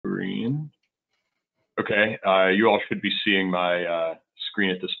Okay, you all should be seeing my screen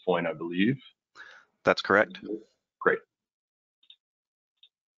at this point, I believe. That's correct. Great.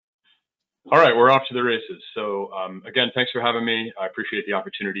 All right, we're off to the races. So again, thanks for having me. I appreciate the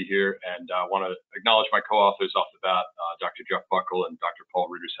opportunity here, and I want to acknowledge my co-authors off the bat, Dr. Jeff Buckle and Dr. Paul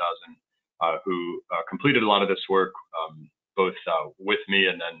Rudershausen, who completed a lot of this work, both with me,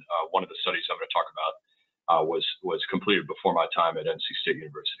 and then one of the studies I'm going to talk about was completed before my time at NC State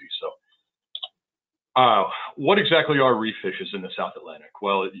University. So what exactly are reef fishes in the South Atlantic?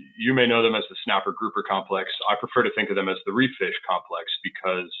 Well, you may know them as the snapper grouper complex. I prefer to think of them as the reef fish complex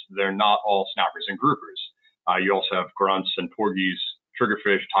because they're not all snappers and groupers. You also have grunts and porgies,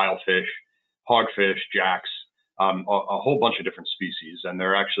 triggerfish, tilefish, hogfish, jacks, a whole bunch of different species. And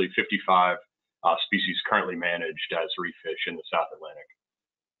there are actually 55 species currently managed as reef fish in the South Atlantic.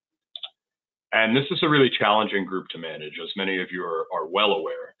 And this is a really challenging group to manage, as many of you are well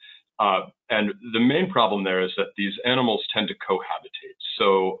aware. And the main problem there is that these animals tend to cohabitate.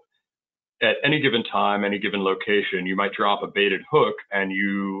 So at any given time, any given location, you might drop a baited hook and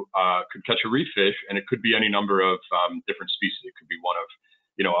you could catch a reef fish, and it could be any number of different species. It could be one of,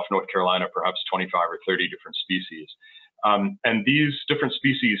 off North Carolina, perhaps 25 or 30 different species. And these different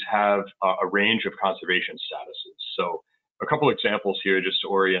species have a range of conservation statuses. So a couple examples here just to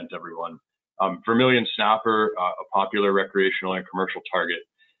orient everyone. Vermilion snapper, a popular recreational and commercial target,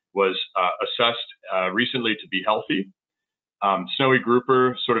 was assessed recently to be healthy. Snowy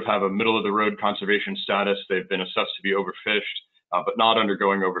grouper sort of have a middle of the road conservation status. They've been assessed to be overfished, but not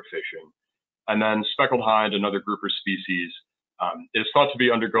undergoing overfishing. And then speckled hind, another grouper species, is thought to be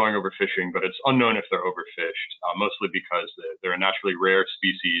undergoing overfishing, but it's unknown if they're overfished, mostly because they're a naturally rare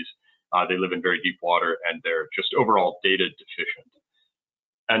species. They live in very deep water, and they're just overall data deficient.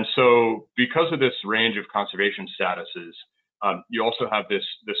 And so because of this range of conservation statuses, you also have this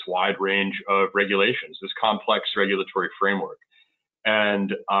wide range of regulations, this complex regulatory framework.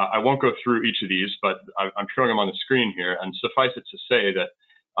 And I won't go through each of these, but I'm showing them on the screen here. And suffice it to say that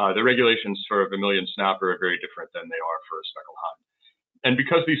the regulations for a vermilion snapper are very different than they are for a speckled hind. And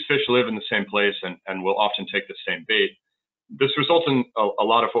because these fish live in the same place and will often take the same bait, this results in a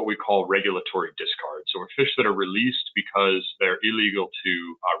lot of what we call regulatory discards, or fish that are released because they're illegal to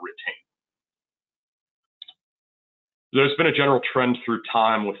retain. There's been a general trend through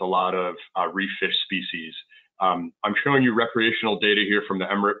time with a lot of reef fish species. I'm showing you recreational data here from the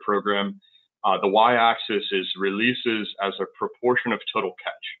MRIP program. The y-axis is releases as a proportion of total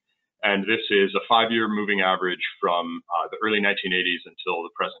catch. And this is a 5-year moving average from the early 1980s until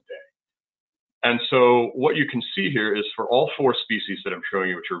the present day. And so what you can see here is for all 4 species that I'm showing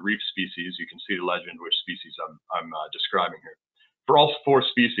you, which are reef species, you can see the legend which species I'm describing here. For all 4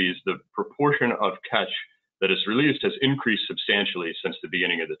 species, the proportion of catch that is released has increased substantially since the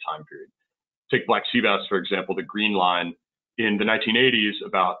beginning of the time period. Take black sea bass, for example, the green line. In the 1980s,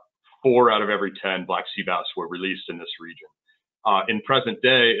 about 4 out of every 10 black sea bass were released in this region. In present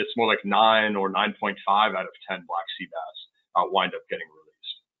day, it's more like 9 or 9.5 out of 10 black sea bass wind up getting released.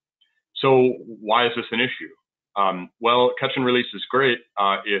 So why is this an issue? Well, catch and release is great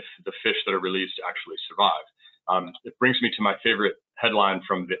if the fish that are released actually survive. It brings me to my favorite headline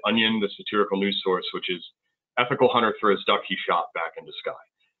from The Onion, the satirical news source, which is, "Ethical hunter throws duck he shot back into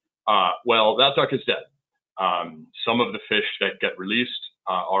sky." Well, that duck is dead. Some of the fish that get released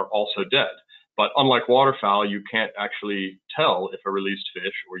are also dead. But unlike waterfowl, you can't actually tell if a released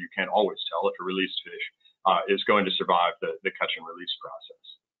fish, or you can't always tell if a released fish is going to survive the catch and release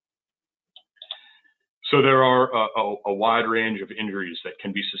process. So there are a wide range of injuries that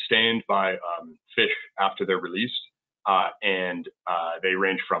can be sustained by fish after they're released. And they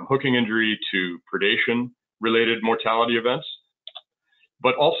range from hooking injury to predation-related mortality events.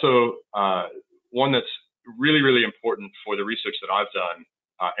 But also, one that's really, really important for the research that I've done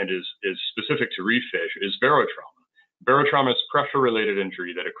and is specific to reef fish is barotrauma. Barotrauma is pressure-related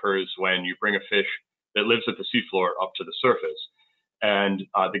injury that occurs when you bring a fish that lives at the seafloor up to the surface. And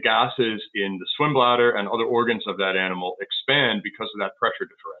the gases in the swim bladder and other organs of that animal expand because of that pressure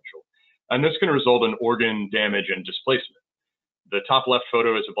differential. And this can result in organ damage and displacement. The top left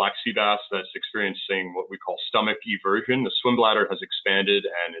photo is a black sea bass that's experiencing what we call stomach eversion. The swim bladder has expanded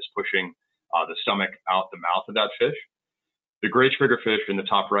and is pushing the stomach out the mouth of that fish. The gray triggerfish in the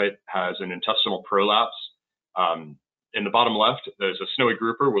top right has an intestinal prolapse. In the bottom left, there's a snowy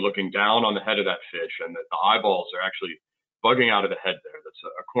grouper. We're looking down on the head of that fish, and the eyeballs are actually bugging out of the head there. That's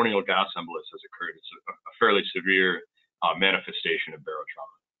a corneal gas embolus has occurred. It's a fairly severe manifestation of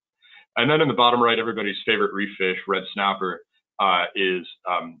barotrauma. And then in the bottom right, everybody's favorite reef fish, red snapper,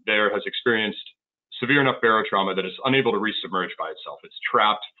 has experienced severe enough barotrauma that it's unable to resubmerge by itself. It's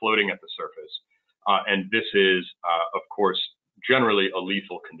trapped, floating at the surface. and this is, of course, generally a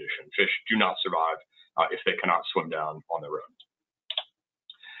lethal condition. Fish do not survive if they cannot swim down on their own.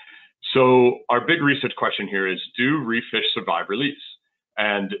 So our big research question here is, do reef fish survive release?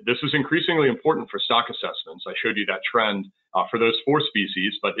 And this is increasingly important for stock assessments. I showed you that trend for those 4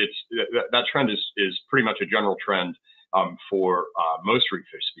 species, but that trend is pretty much a general trend for most reef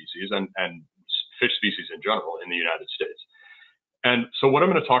fish species and fish species in general in the United States. And so what I'm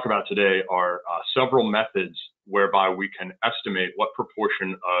going to talk about today are several methods whereby we can estimate what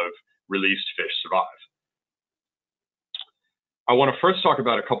proportion of released fish survive. I want to first talk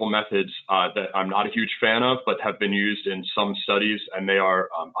about a couple methods that I'm not a huge fan of, but have been used in some studies, and they are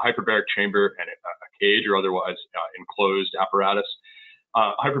a hyperbaric chamber and a cage or otherwise enclosed apparatus.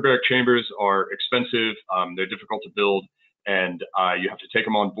 Hyperbaric chambers are expensive, they're difficult to build, and you have to take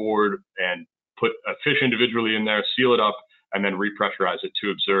them on board and put a fish individually in there, seal it up, and then repressurize it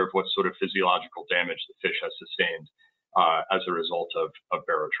to observe what sort of physiological damage the fish has sustained as a result of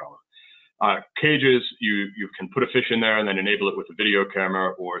barotrauma. Cages, you can put a fish in there and then enable it with a video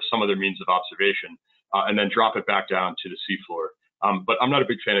camera or some other means of observation, and then drop it back down to the seafloor. But I'm not a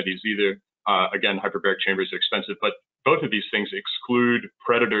big fan of these either. Again, hyperbaric chambers are expensive, but both of these things exclude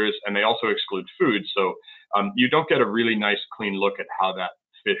predators and they also exclude food. So you don't get a really nice, clean look at how that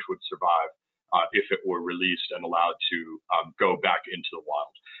fish would survive if it were released and allowed to go back into the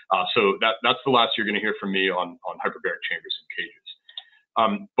wild. So that's the last you're going to hear from me on hyperbaric chambers and cages.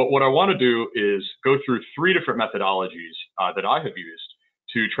 But what I want to do is go through 3 different methodologies that I have used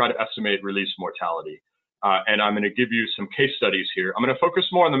to try to estimate release mortality. And I'm going to give you some case studies here. I'm going to focus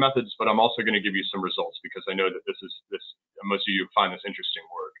more on the methods, but I'm also going to give you some results because I know that most of you find this interesting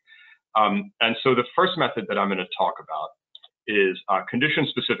work. And so the first method that I'm going to talk about is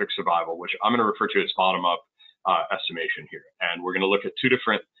condition-specific survival, which I'm going to refer to as bottom-up estimation here. And we're going to look at 2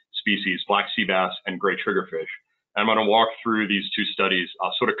 different species, black sea bass and gray triggerfish. And I'm going to walk through these 2 studies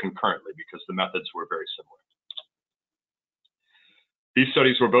sort of concurrently because the methods were very similar. These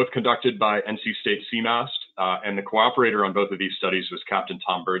studies were both conducted by NC State Seamast, and the cooperator on both of these studies was Captain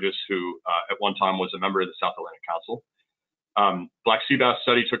Tom Burgess, who at one time was a member of the South Atlantic Council. Black sea bass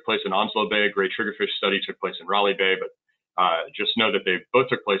study took place in Onslow Bay, gray triggerfish study took place in Raleigh Bay, but just know that they both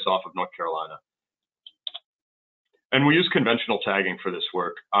took place off of North Carolina. And we use conventional tagging for this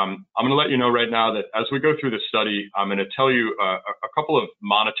work. I'm going to let you know right now that as we go through this study, I'm going to tell you a couple of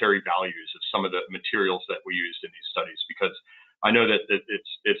monetary values of some of the materials that we used in these studies, because I know that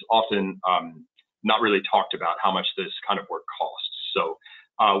it's often not really talked about how much this kind of work costs. So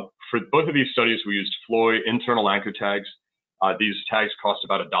for both of these studies, we used Floy internal anchor tags. These tags cost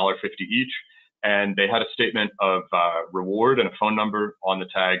about $1.50 each, and they had a statement of reward and a phone number on the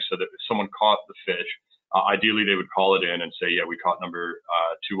tag so that if someone caught the fish, ideally, they would call it in and say, yeah, we caught number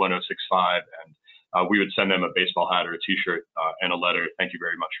 21065, and we would send them a baseball hat or a t-shirt and a letter. Thank you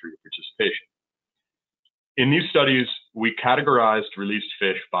very much for your participation. In these studies, we categorized released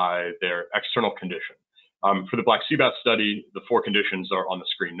fish by their external condition. For the black sea bass study, the 4 conditions are on the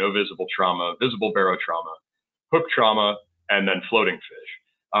screen: no visible trauma, visible barotrauma, hook trauma, and then floating fish.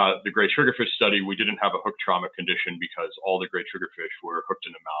 The gray triggerfish study, we didn't have a hook trauma condition because all the gray triggerfish were hooked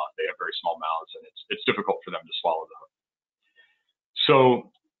in the mouth. They have very small mouths, and it's difficult for them to swallow the hook. So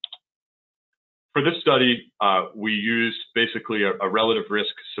for this study, we used basically a relative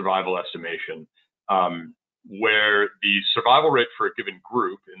risk survival estimation where the survival rate for a given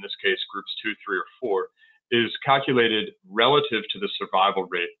group, in this case, groups 2, 3, or 4, is calculated relative to the survival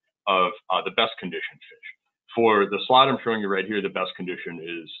rate of the best condition fish. For the slide I'm showing you right here, the best condition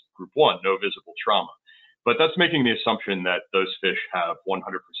is group 1, no visible trauma. But that's making the assumption that those fish have 100%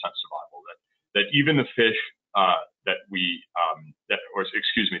 survival, that even the fish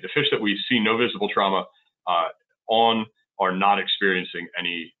the fish that we see no visible trauma on are not experiencing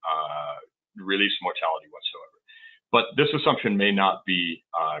any release mortality whatsoever. But this assumption may not be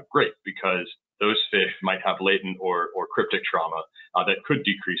great because those fish might have latent or cryptic trauma that could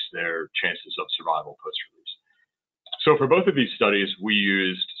decrease their chances of survival post-release. So for both of these studies, we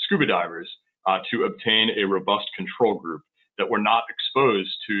used scuba divers to obtain a robust control group that were not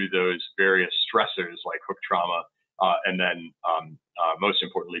exposed to those various stressors like hook trauma and then most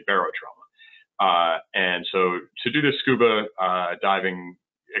importantly, barotrauma. And so to do this scuba diving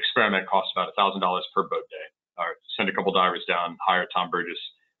experiment costs about $1,000 per boat day, or send a couple divers down, hire Tom Burgess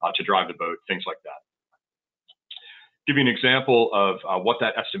to drive the boat, things like that. Give you an example of what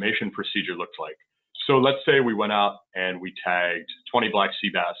that estimation procedure looked like. So let's say we went out and we tagged 20 black sea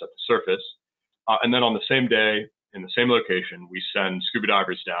bass at the surface, and then on the same day, in the same location, we send scuba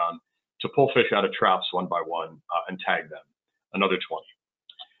divers down to pull fish out of traps one by one and tag them, another 20.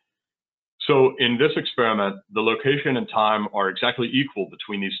 So in this experiment, the location and time are exactly equal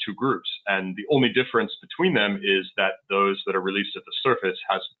between these two groups. And the only difference between them is that those that are released at the surface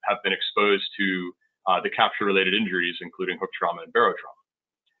have been exposed to the capture-related injuries, including hook trauma and barotrauma.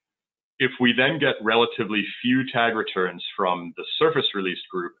 If we then get relatively few tag returns from the surface released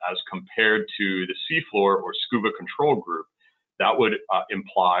group as compared to the seafloor or scuba control group, that would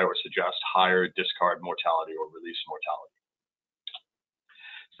imply or suggest higher discard mortality or release mortality.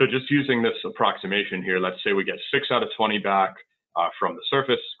 So just using this approximation here, let's say we get 6 out of 20 back from the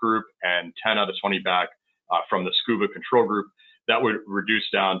surface group and 10 out of 20 back from the scuba control group, that would reduce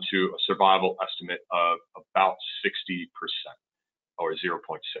down to a survival estimate of about 60% or 0.6.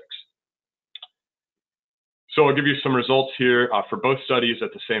 So I'll give you some results here for both studies at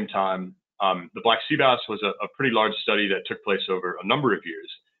the same time. The black sea bass was a pretty large study that took place over a number of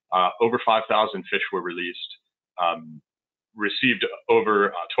years. Over 5,000 fish were released, received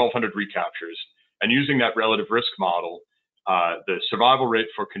over 1,200 recaptures. And using that relative risk model, the survival rate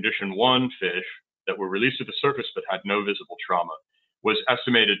for condition 1 fish that were released to the surface but had no visible trauma was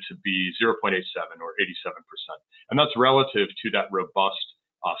estimated to be 0.87 or 87%. And that's relative to that robust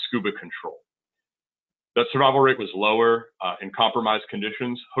scuba control. That survival rate was lower in compromised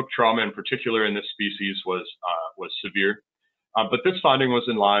conditions. Hook trauma in particular in this species was severe. But this finding was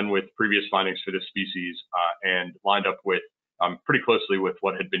in line with previous findings for this species and lined up with pretty closely with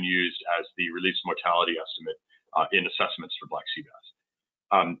what had been used as the release mortality estimate in assessments for black sea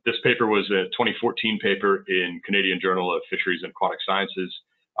bass. This paper was a 2014 paper in Canadian Journal of Fisheries and Aquatic Sciences.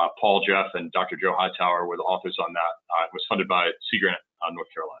 Paul, Jeff, and Dr. Joe Hightower were the authors on that. It was funded by Sea Grant, North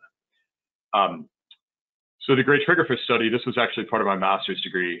Carolina. So the Great Triggerfish study, this was actually part of my master's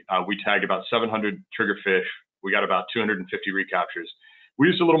degree. We tagged about 700 triggerfish. We got about 250 recaptures. We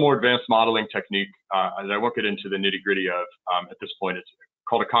used a little more advanced modeling technique that I won't get into the nitty gritty of at this point. It's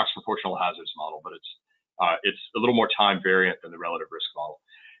called a Cox proportional hazards model, but it's a little more time variant than the relative risk model.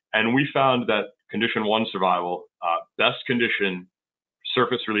 And we found that condition 1 survival, best condition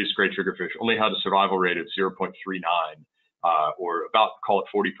surface released great triggerfish only had a survival rate of 0.39 or about, call it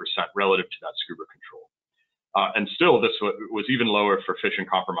 40% relative to that scuba control. And still, this was even lower for fish in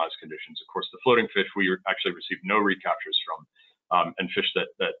compromised conditions. Of course, the floating fish we actually received no recaptures from, and fish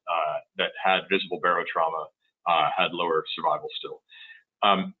that had visible barotrauma had lower survival still.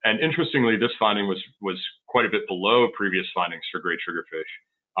 And interestingly, this finding was quite a bit below previous findings for great triggerfish,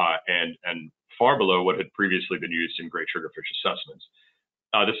 and far below what had previously been used in great triggerfish assessments.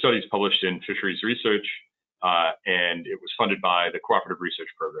 This study is published in Fisheries Research, and it was funded by the Cooperative Research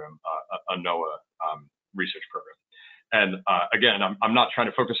Program, a NOAA research program. And again, I'm not trying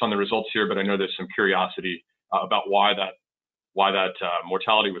to focus on the results here, but I know there's some curiosity about why that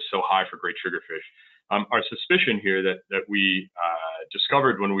mortality was so high for great triggerfish. Our suspicion here that we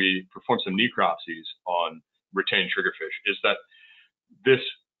discovered when we performed some necropsies on retained triggerfish is that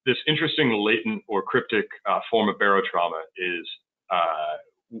this interesting latent or cryptic form of barotrauma is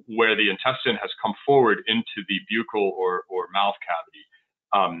where the intestine has come forward into the buccal or mouth cavity.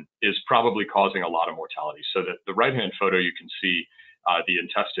 Is probably causing a lot of mortality. So that the right-hand photo, you can see the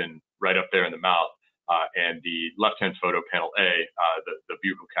intestine right up there in the mouth, and the left-hand photo, panel A, the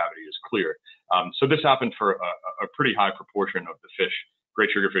buccal cavity is clear. So this happened for a pretty high proportion of the fish,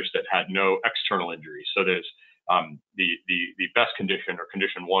 great triggerfish, that had no external injury. So there's the best condition or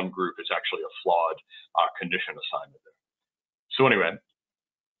condition 1 group is actually a flawed condition assignment there. So anyway,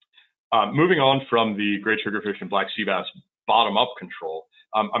 moving on from the great triggerfish and black sea bass bottom-up control.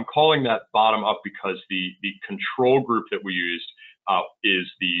 I'm calling that bottom-up because the control group that we used is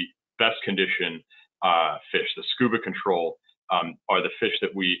the best condition fish. The scuba control are the fish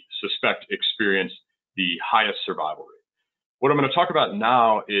that we suspect experience the highest survival rate. What I'm going to talk about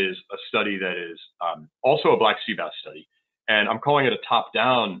now is a study that is also a black sea bass study, and I'm calling it a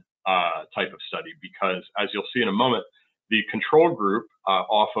top-down type of study because, as you'll see in a moment, the control group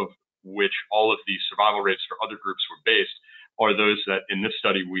off of which all of the survival rates for other groups were based are those that in this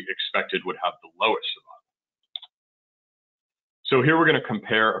study we expected would have the lowest survival. So here we're going to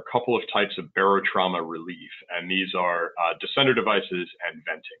compare a couple of types of barotrauma relief, and these are descender devices and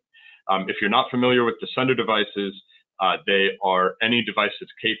venting. If you're not familiar with descender devices, they are any device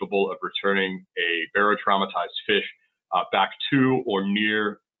that's capable of returning a barotraumatized fish back to or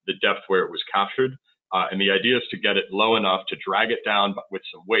near the depth where it was captured. And the idea is to get it low enough to drag it down with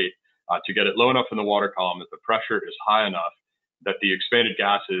some weight, to get it low enough in the water column that the pressure is high enough that the expanded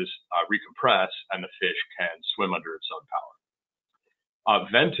gases recompress and the fish can swim under its own power.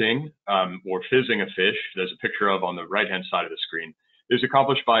 Venting, or fizzing a fish, there's a picture of on the right-hand side of the screen, is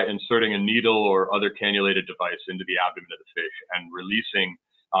accomplished by inserting a needle or other cannulated device into the abdomen of the fish and releasing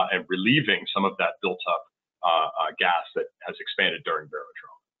and relieving some of that built-up gas that has expanded during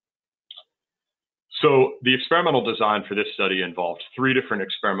barotrauma. So the experimental design for this study involved 3 different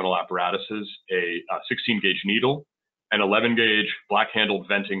experimental apparatuses: a 16-gauge needle, an 11-gauge black-handled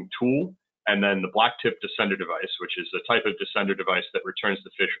venting tool, and then the black-tip descender device, which is a type of descender device that returns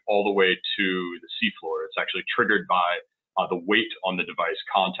the fish all the way to the seafloor. It's actually triggered by the weight on the device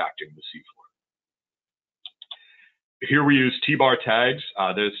contacting the seafloor. Here we use T-bar tags.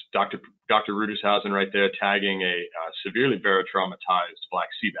 There's Dr. Rudershausen right there tagging a severely barotraumatized black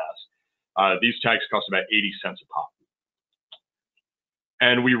sea bass. These tags cost about 80 cents a pop.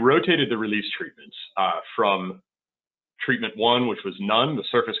 And we rotated the release treatments from treatment 1, which was none, the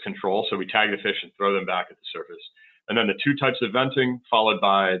surface control. So we tag the fish and throw them back at the surface. And then the 2 types of venting, followed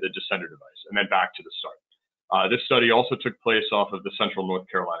by the descender device, and then back to the start. This study also took place off of the central North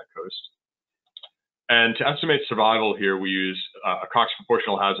Carolina coast. And to estimate survival here, we use a Cox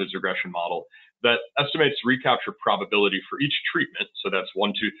proportional hazards regression model that estimates recapture probability for each treatment. So that's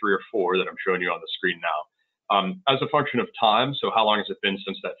 1, 2, 3, or 4 that I'm showing you on the screen now, as a function of time. So how long has it been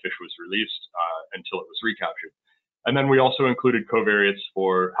since that fish was released until it was recaptured? And then we also included covariates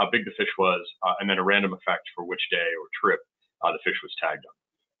for how big the fish was, and then a random effect for which day or trip the fish was tagged on.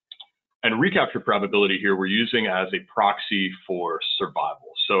 And recapture probability here we're using as a proxy for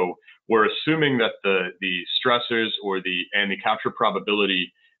survival. So we're assuming that the stressors or the capture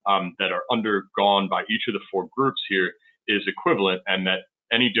probability that are undergone by each of the 4 groups here is equivalent, and that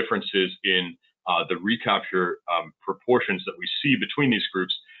any differences in the recapture proportions that we see between these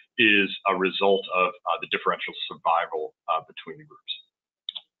groups is a result of the differential survival between the groups.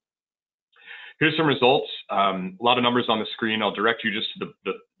 Here's some results. A lot of numbers on the screen. I'll direct you just to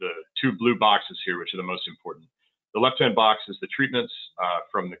the 2 blue boxes here, which are the most important. The left-hand box is the treatments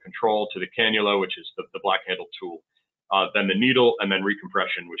from the control to the cannula, which is the black-handled tool, then the needle, and then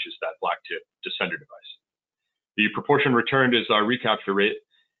recompression, which is that black-tip descender device. The proportion returned is our recapture rate.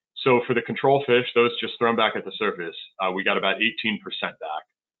 So for the control fish, those just thrown back at the surface, we got about 18% back.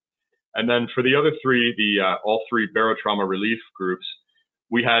 And then for the other 3, all 3 barotrauma relief groups,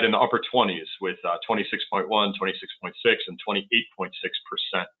 we had in the upper 20s with 26.1, 26.6, and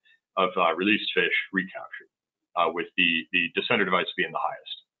 28.6% of released fish recaptured, with the descender device being the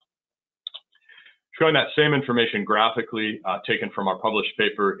highest. Showing that same information graphically, taken from our published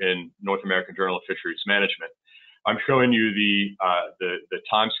paper in North American Journal of Fisheries Management, I'm showing you the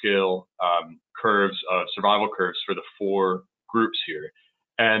timescale curves of survival curves for the 4 groups here.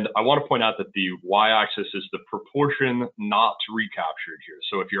 And I want to point out that the y-axis is the proportion not recaptured here.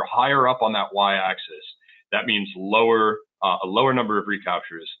 So if you're higher up on that y-axis, that means a lower number of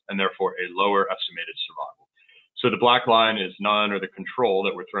recaptures, and therefore a lower estimated survival. So the black line is none, or the control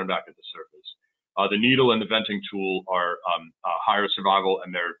that were thrown back at the surface. The needle and the venting tool are higher survival,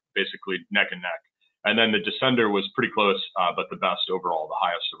 and they're basically neck and neck. And then the descender was pretty close, but the best overall, the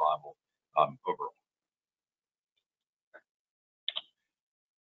highest survival overall.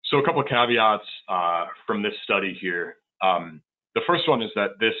 So a couple of caveats from this study here. The first one is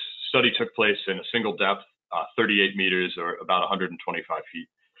that this study took place in a single depth, 38 meters or about 125 feet.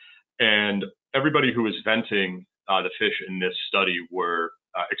 And everybody who was venting the fish in this study were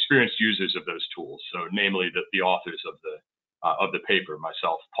experienced users of those tools. So namely the authors of the paper,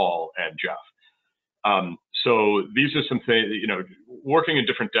 myself, Paul, and Jeff. So these are some things, working in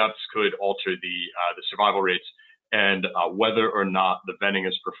different depths could alter the survival rates, and whether or not the venting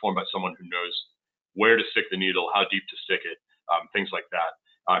is performed by someone who knows where to stick the needle, how deep to stick it, things like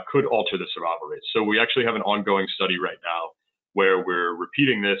that, could alter the survival rates. So we actually have an ongoing study right now where we're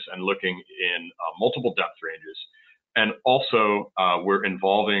repeating this and looking in multiple depth ranges. And also we're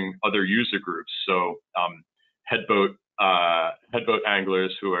involving other user groups. So headboat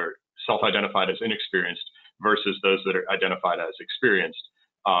anglers who are self-identified as inexperienced versus those that are identified as experienced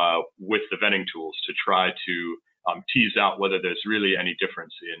with the venting tools to try to tease out whether there's really any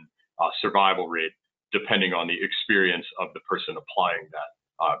difference in survival rate depending on the experience of the person applying that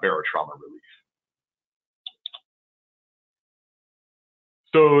barotrauma relief.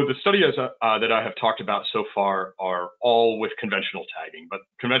 So the studies that I have talked about so far are all with conventional tagging, but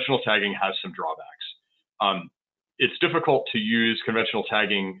conventional tagging has some drawbacks. It's difficult to use conventional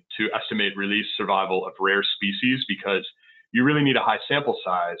tagging to estimate release survival of rare species because you really need a high sample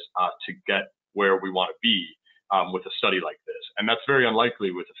size to get where we want to be with a study like this. And that's very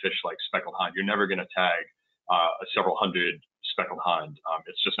unlikely with a fish like speckled hind. You're never going to tag several hundred speckled hind.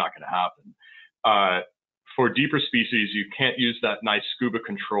 It's just not going to happen. For deeper species, you can't use that nice scuba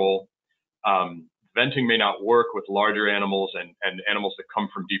control. Venting may not work with larger animals and animals that come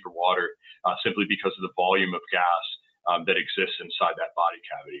from deeper water simply because of the volume of gas that exists inside that body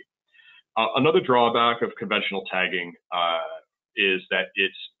cavity. Another drawback of conventional tagging is that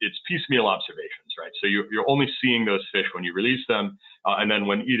it's piecemeal observations, right? So you're only seeing those fish when you release them, and then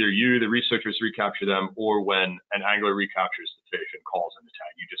when either you, the researchers, recapture them, or when an angler recaptures the fish and calls in the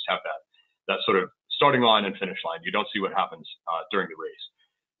tag. You just have that sort of starting line and finish line. You don't see what happens during the race.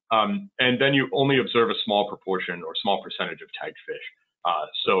 And then you only observe a small proportion or small percentage of tagged fish.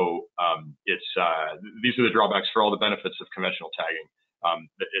 These are the drawbacks for all the benefits of conventional tagging.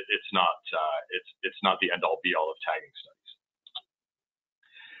 It's not the end-all be-all of tagging studies.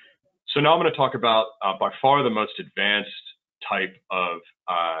 So now I'm going to talk about by far the most advanced type of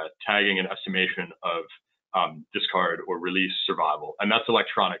tagging and estimation of discard or release survival, and that's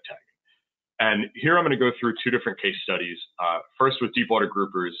electronic tagging. And here I'm going to go through two different case studies, first with deepwater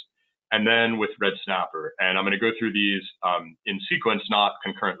groupers and then with red snapper. And I'm going to go through these in sequence, not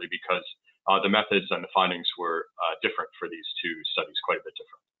concurrently, because the methods and the findings were different for these two studies, quite a bit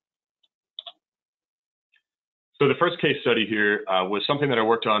different. So the first case study here was something that I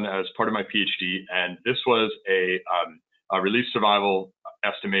worked on as part of my PhD, and this was a release survival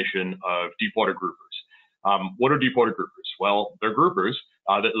estimation of deepwater groupers. What are deepwater groupers? Well, they're groupers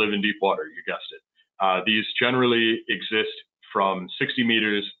that live in deep water, you guessed it. These generally exist from 60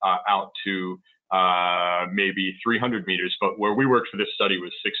 meters out to maybe 300 meters, but where we worked for this study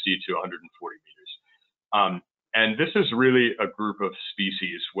was 60 to 140 meters. And this is really a group of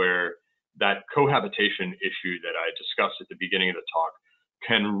species where that cohabitation issue that I discussed at the beginning of the talk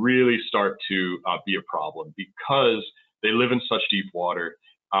can really start to be a problem because they live in such deep water.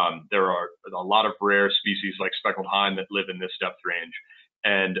 There are a lot of rare species like speckled hind that live in this depth range.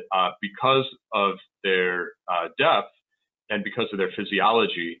 And because of their depth and because of their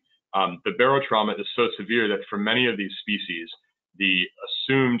physiology, the barotrauma is so severe that for many of these species, the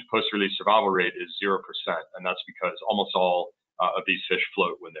assumed post-release survival rate is 0%. And that's because almost all of these fish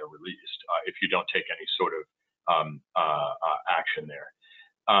float when they're released if you don't take any sort of action there.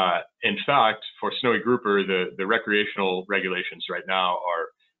 In fact, for snowy grouper, the recreational regulations right now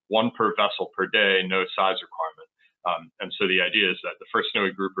are 1 per vessel per day, no size requirement. And so the idea is that the first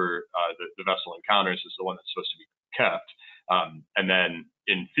snowy grouper the vessel encounters is the one that's supposed to be kept. And then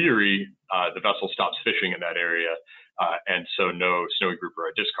in theory, the vessel stops fishing in that area. And so no snowy grouper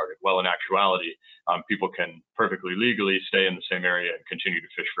are discarded. Well, in actuality, people can perfectly legally stay in the same area and continue to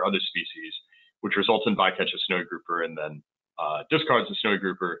fish for other species, which results in bycatch of snowy grouper and then discards of snowy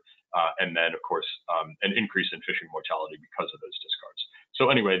grouper, and then, of course, an increase in fishing mortality because of those discards. So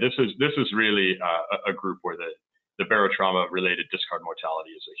anyway, this is really a group where the barotrauma-related discard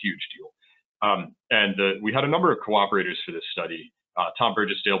mortality is a huge deal. And we had a number of cooperators for this study, Tom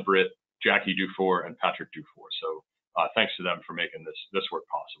Burgess, Dale Britt, Jackie Dufour, and Patrick Dufour. So thanks to them for making this work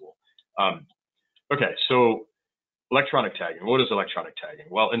possible. Okay, so electronic tagging. What is electronic tagging?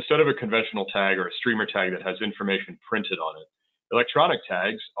 Well, instead of a conventional tag or a streamer tag that has information printed on it, electronic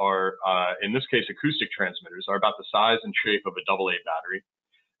tags are, in this case, acoustic transmitters, are about the size and shape of a AA battery.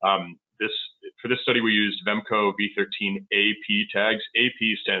 For this study, we used Vemco V13 AP tags.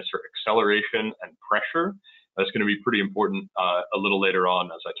 AP stands for acceleration and pressure. That's going to be pretty important a little later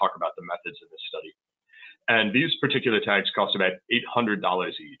on as I talk about the methods in this study. And these particular tags cost about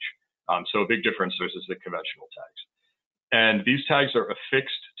 $800 each. So a big difference versus the conventional tags. And these tags are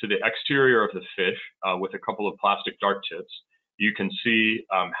affixed to the exterior of the fish with a couple of plastic dart tips. You can see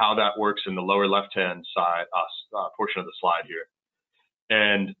how that works in the lower left-hand side portion of the slide here.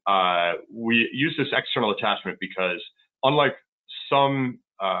 And we use this external attachment because unlike some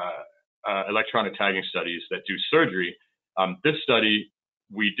electronic tagging studies that do surgery, this study,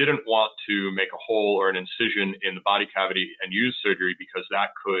 we didn't want to make a hole or an incision in the body cavity and use surgery because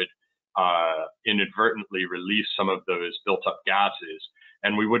that could inadvertently release some of those built up gases,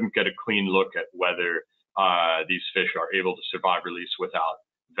 and we wouldn't get a clean look at whether these fish are able to survive release without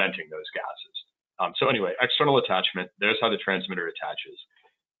venting those gases. So anyway, external attachment, there's how the transmitter attaches.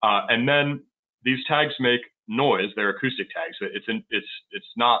 And then these tags make noise, they're acoustic tags. It's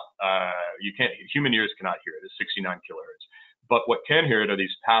not, human ears cannot hear it, it's 69 kilohertz. But what can hear it are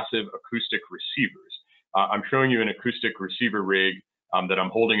these passive acoustic receivers. I'm showing you an acoustic receiver rig that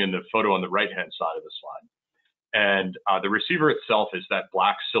I'm holding in the photo on the right-hand side of the slide. And the receiver itself is that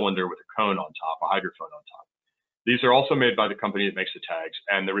black cylinder with a cone on top, a hydrophone on top. These are also made by the company that makes the tags,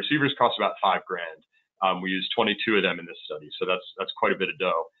 and the receivers cost about $5 grand. We used 22 of them in this study, so that's quite a bit of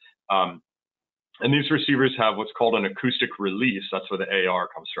dough. And these receivers have what's called an acoustic release. That's where the AR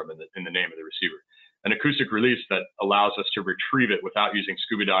comes from in the name of the receiver. An acoustic release that allows us to retrieve it without using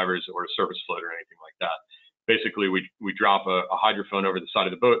scuba divers or a surface float or anything like that. Basically, we drop a hydrophone over the side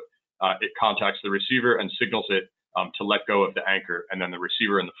of the boat. It contacts the receiver and signals it to let go of the anchor, and then the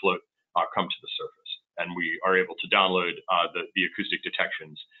receiver and the float come to the surface. And we are able to download the acoustic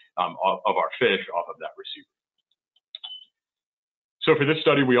detections of our fish off of that receiver. So for this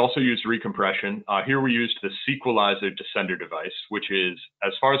study, we also used recompression. Here we used the Sequelizer descender device, which is,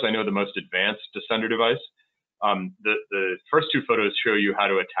 as far as I know, the most advanced descender device. The first two photos show you how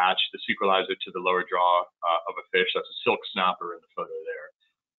to attach the Sequelizer to the lower jaw of a fish. That's a silk snapper in the photo there.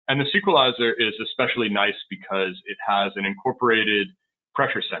 And the Sequelizer is especially nice because it has an incorporated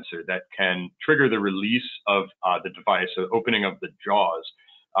pressure sensor that can trigger the release of the device, the opening of the jaws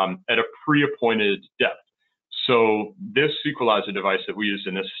at a pre-appointed depth. So this Sequelizer device that we used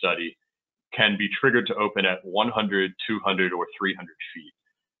in this study can be triggered to open at 100, 200, or 300 feet.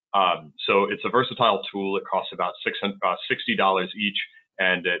 So it's a versatile tool. It costs about $60 each,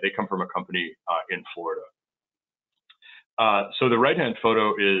 and they come from a company in Florida. So the right-hand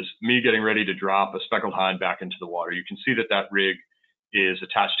photo is me getting ready to drop a speckled hind back into the water. You can see that that rig is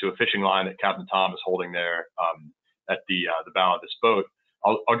attached to a fishing line that Captain Tom is holding there at the bow of this boat.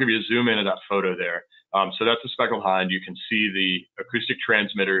 I'll give you a zoom in of that photo there. So that's a speckled hind. You can see the acoustic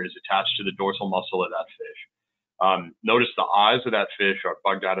transmitter is attached to the dorsal muscle of that fish. Notice the eyes of that fish are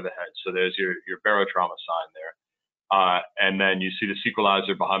bugged out of the head. So there's your barotrauma sign there. And then you see the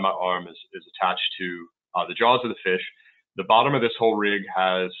Sequelizer behind my arm is attached to the jaws of the fish. The bottom of this whole rig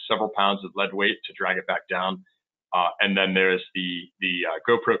has several pounds of lead weight to drag it back down. And then there's the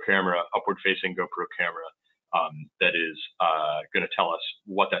GoPro camera, upward-facing GoPro camera, that is going to tell us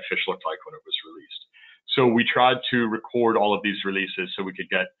what that fish looked like when it was released. So we tried to record all of these releases so we could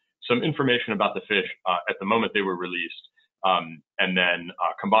get some information about the fish at the moment they were released, and then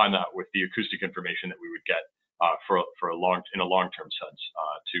combine that with the acoustic information that we would get in a long-term sense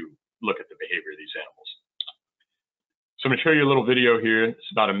to look at the behavior of these animals. So I'm going to show you a little video here.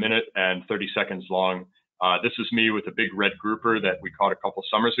 It's about 1 minute and 30 seconds long. This is me with a big red grouper that we caught a couple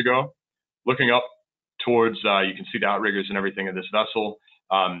summers ago. Looking up towards, you can see the outriggers and everything of this vessel.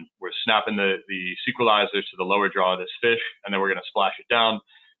 We're snapping the Sequelizer to the lower jaw of this fish, and then we're going to splash it down.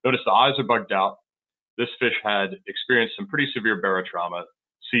 Notice the eyes are bugged out. This fish had experienced some pretty severe barotrauma.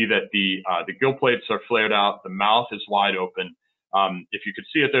 See that the gill plates are flared out. The mouth is wide open. If you could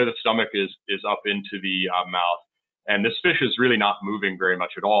see it there, the stomach is up into the mouth. And this fish is really not moving very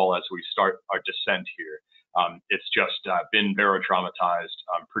much at all as we start our descent here. It's just been barotraumatized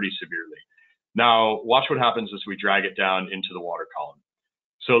pretty severely. Now, watch what happens as we drag it down into the water column.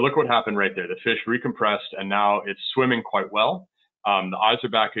 So look what happened right there. The fish recompressed, and now it's swimming quite well. The eyes are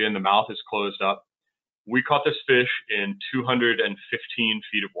back in, the mouth is closed up. We caught this fish in 215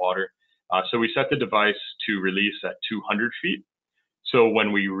 feet of water. So we set the device to release at 200 feet. So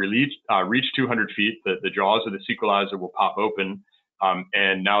when we reach 200 feet, the jaws of the Sequelizer will pop open,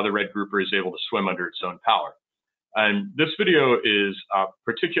 and now the red grouper is able to swim under its own power. And this video is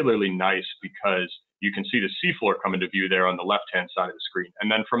particularly nice because you can see the seafloor come into view there on the left-hand side of the screen. And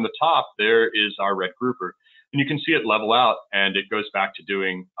then from the top, there is our red grouper. And you can see it level out, and it goes back to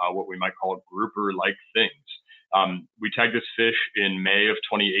doing what we might call grouper-like things. We tagged this fish in May of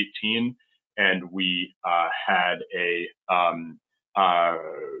 2018, and we had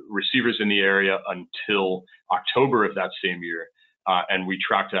receivers in the area until October of that same year. And we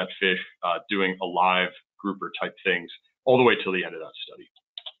tracked that fish doing alive grouper type things all the way till the end of that study.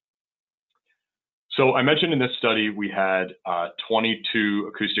 So I mentioned in this study, we had 22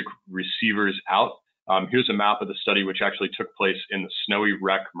 acoustic receivers out. Here's a map of the study, which actually took place in the Snowy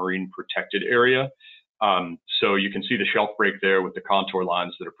Wreck Marine Protected Area. So you can see the shelf break there with the contour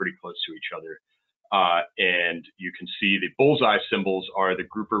lines that are pretty close to each other. And you can see the bullseye symbols are the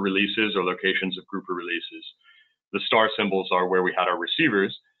grouper releases or locations of grouper releases. The star symbols are where we had our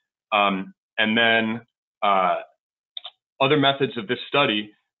receivers. And then other methods of this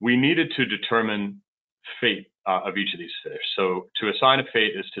study, we needed to determine fate of each of these fish. So to assign a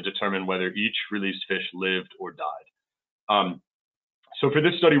fate is to determine whether each released fish lived or died. So for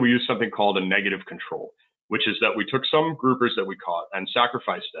this study, we used something called a negative control, which is that we took some groupers that we caught and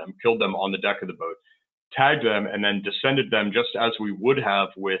sacrificed them, killed them on the deck of the boat, tagged them, and then descended them just as we would have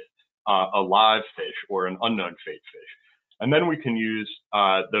with a live fish or an unknown fate fish. And then we can use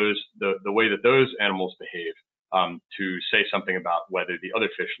the way that those animals behave to say something about whether the other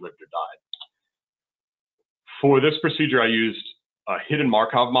fish lived or died. For this procedure, I used a hidden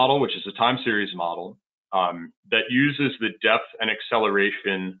Markov model, which is a time series model that uses the depth and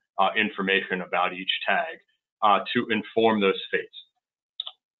acceleration information about each tag to inform those fates.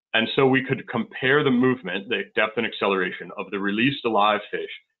 And so we could compare the movement, the depth and acceleration of the released alive fish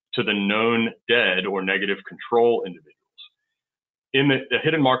to the known dead or negative control individuals. In the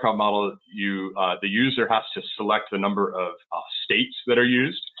hidden Markov model, the user has to select the number of states that are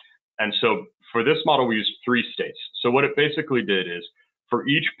used. And so for this model, we used 3 states. So what it basically did is for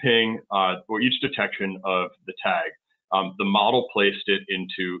each ping or each detection of the tag, the model placed it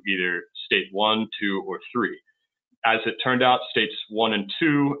into either state 1, 2, or 3. As it turned out, states 1 and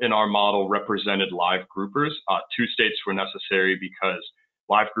 2 in our model represented live groupers. 2 states were necessary because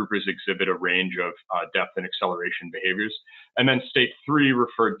live groupers exhibit a range of depth and acceleration behaviors. And then state 3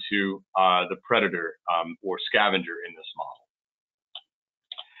 referred to the predator or scavenger in this model.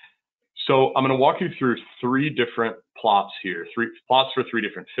 So I'm going to walk you through 3 different plots here, 3 plots for 3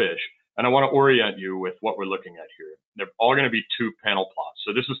 different fish. And I want to orient you with what we're looking at here. They're all going to be 2-panel plots.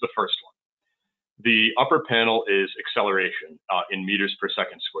 So this is the first one. The upper panel is acceleration in meters per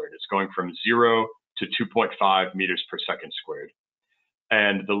second squared. It's going from 0 to 2.5 meters per second squared.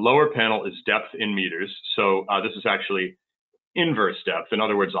 And the lower panel is depth in meters. So this is actually inverse depth. In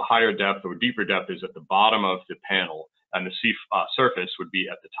other words, a higher depth or deeper depth is at the bottom of the panel, and the sea surface would be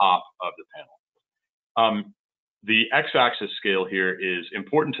at the top of the panel. The x-axis scale here is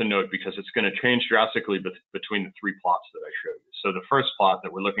important to note because it's going to change drastically between the 3 plots that I showed you. So the first plot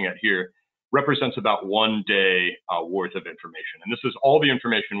that we're looking at here represents about 1 day worth of information. And this is all the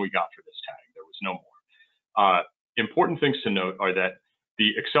information we got for this tag. There was no more. Important things to note are that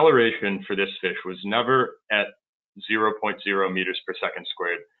the acceleration for this fish was never at 0.0 meters per second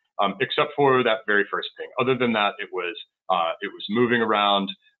squared, except for that very first ping. Other than that, it was moving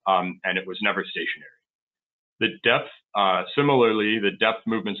around and it was never stationary. The depth, similarly, the depth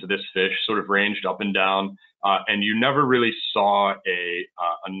movements of this fish sort of ranged up and down, and you never really saw a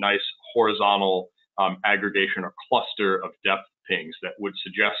nice horizontal aggregation or cluster of depth pings that would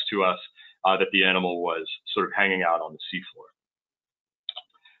suggest to us that the animal was sort of hanging out on the seafloor.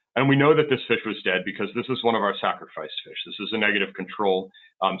 And we know that this fish was dead because this is one of our sacrificed fish. This is a negative control.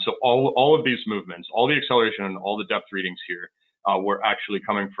 So all of these movements, all the acceleration and all the depth readings here were actually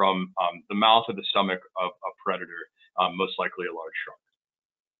coming from the mouth or the stomach of a predator, most likely a large shark.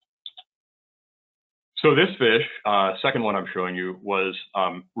 So this fish, second one I'm showing you, was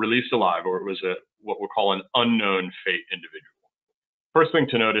released alive, or it was what we'll call an unknown fate individual. First thing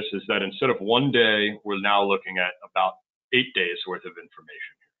to notice is that instead of 1 day, we're now looking at about 8 days worth of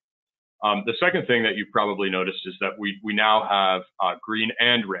information. The second thing that you probably noticed is that we now have green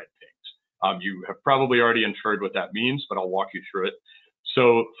and red pings. You have probably already inferred what that means, but I'll walk you through it.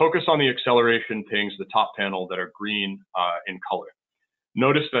 So focus on the acceleration pings, the top panel that are green in color.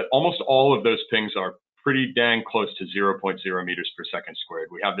 Notice that almost all of those pings are pretty dang close to 0.0 meters per second squared.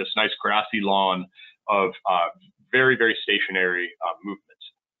 We have this nice grassy lawn of very, very stationary movements.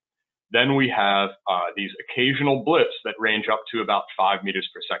 Then we have these occasional blips that range up to about 5 meters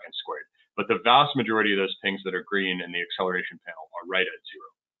per second squared. But the vast majority of those pings that are green in the acceleration panel are right at 0.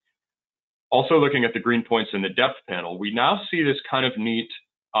 Also looking at the green points in the depth panel, we now see this kind of neat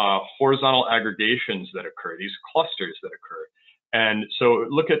horizontal aggregations that occur, these clusters that occur. And so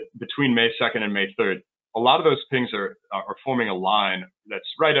look at between May 2nd and May 3rd, a lot of those pings are forming a line that's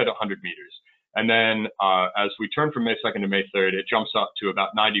right at 100 meters. And then as we turn from May 2nd to May 3rd, it jumps up to about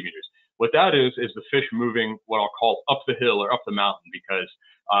 90 meters. What that is the fish moving what I'll call up the hill or up the mountain, because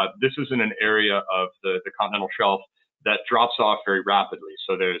this is in an area of the continental shelf that drops off very rapidly.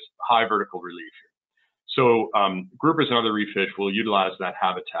 So there's high vertical relief here. So groupers and other reef fish will utilize that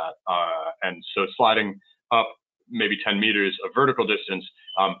habitat. And so sliding up maybe 10 meters of vertical distance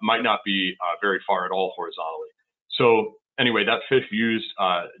might not be very far at all horizontally. So anyway, that fish used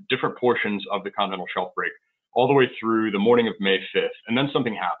different portions of the continental shelf break all the way through the morning of May 5th. And then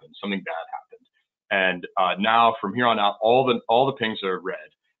something happened, something bad happened. And now from here on out, all the pings are red.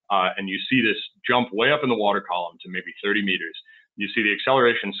 And you see this jump way up in the water column to maybe 30 meters. You see the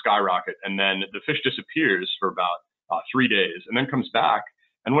acceleration skyrocket, and then the fish disappears for about 3 days and then comes back.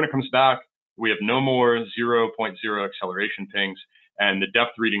 And when it comes back, we have no more 0.0 acceleration pings, and the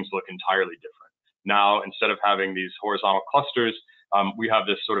depth readings look entirely different. Now, instead of having these horizontal clusters, we have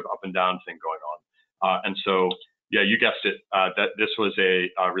this sort of up and down thing going on. And so, yeah, you guessed it, that this was a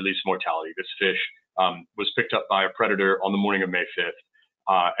release mortality. This fish was picked up by a predator on the morning of May 5th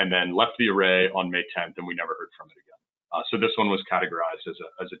and then left the array on May 10th, and we never heard from it again. So this one was categorized as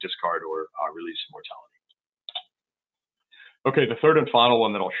a discard or release mortality. Okay, the third and final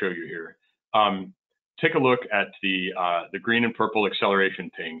one that I'll show you here. Take a look at the green and purple acceleration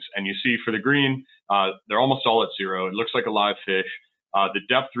pings, and you see for the green, they're almost all at 0. It looks like a live fish. The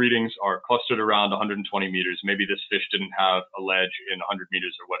depth readings are clustered around 120 meters. Maybe this fish didn't have a ledge in 100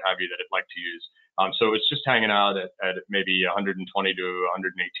 meters or what have you that it'd like to use. So it's just hanging out at maybe 120 to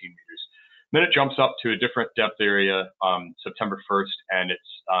 118 meters. Then it jumps up to a different depth area September 1st, and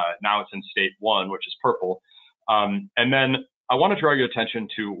now it's in state 1, which is purple. And then I want to draw your attention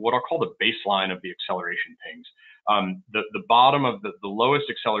to what I'll call the baseline of the acceleration pings. The bottom of the lowest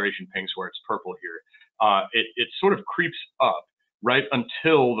acceleration pings, where it's purple here, it sort of creeps up right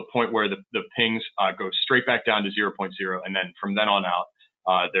until the point where the pings go straight back down to 0.0, and then from then on out,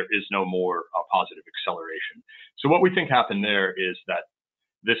 there is no more positive acceleration. So what we think happened there is that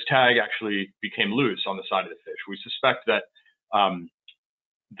this tag actually became loose on the side of the fish. We suspect that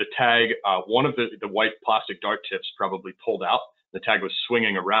the tag, one of the white plastic dart tips probably pulled out. The tag was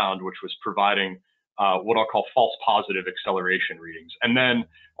swinging around, which was providing what I'll call false positive acceleration readings. And then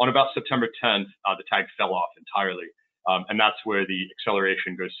on about September 10th, the tag fell off entirely. And that's where the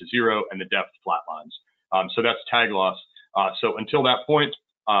acceleration goes to 0 and the depth flatlines. So that's tag loss. So until that point,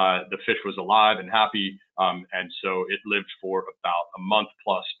 the fish was alive and happy, and so it lived for about a month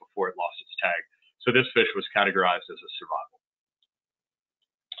plus before it lost its tag. So this fish was categorized as a survival.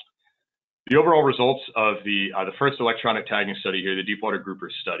 The overall results of the first electronic tagging study here, the Deepwater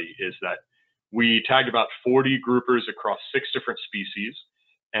Groupers study, is that we tagged about 40 groupers across 6 different species,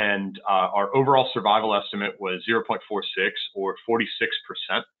 and our overall survival estimate was 0.46 or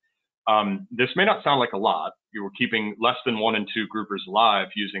 46%. This may not sound like a lot. You were keeping less than 1 in 2 groupers alive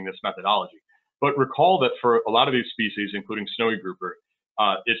using this methodology. But recall that for a lot of these species, including snowy grouper,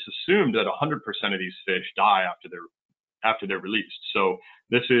 it's assumed that 100% of these fish die after they're released. So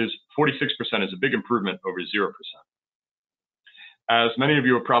this is 46% is a big improvement over 0%. As many of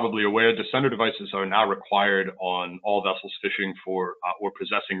you are probably aware, descender devices are now required on all vessels fishing for or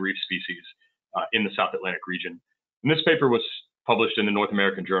possessing reef species in the South Atlantic region. And this paper was published in the North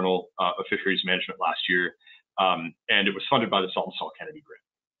American Journal of Fisheries Management last year, and it was funded by the Salt and Salt Kennedy Grant.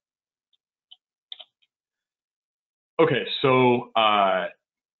 Okay, so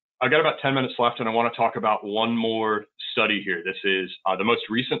I've got about 10 minutes left, and I want to talk about one more study here. This is the most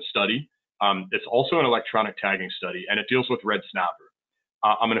recent study. It's also an electronic tagging study, and it deals with red snapper.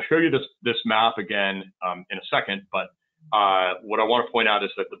 I'm going to show you this map again in a second, but what I want to point out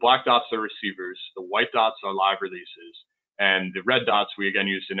is that the black dots are receivers, the white dots are live releases, and the red dots, we again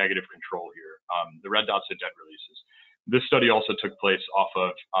used a negative control here. The red dots are dead releases. This study also took place off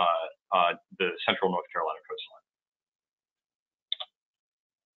of the central North Carolina coastline.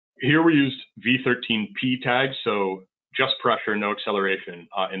 Here we used V13P tags, so just pressure, no acceleration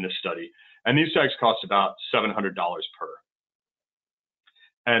in this study. And these tags cost about $700 per.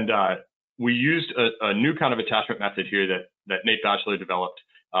 And we used a new kind of attachment method here that Nate Batchelor developed,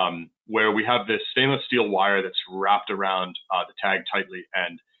 where we have this stainless steel wire that's wrapped around the tag tightly,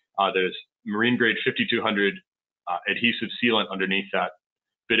 and there's marine grade 5200 adhesive sealant underneath that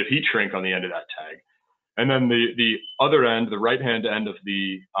bit of heat shrink on the end of that tag. And then the other end, the right-hand end of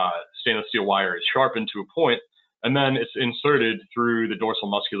the stainless steel wire is sharpened to a point, and then it's inserted through the dorsal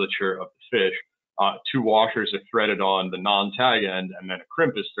musculature of the fish. 2 washers are threaded on the non-tag end, and then a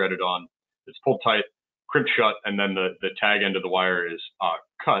crimp is threaded on. It's pulled tight, crimped shut, and then the tag end of the wire is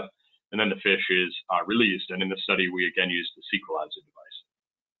cut, and then the fish is released. And in the study, we again used the sequelizer device.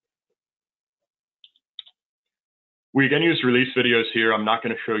 We again used release videos here. I'm not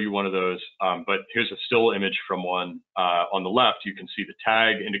going to show you one of those, but here's a still image from one. On the left, you can see the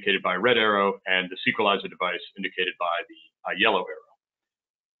tag indicated by a red arrow and the sequelizer device indicated by the yellow arrow.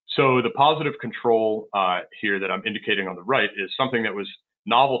 So the positive control here that I'm indicating on the right is something that was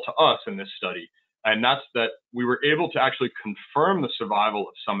novel to us in this study, and that's that we were able to actually confirm the survival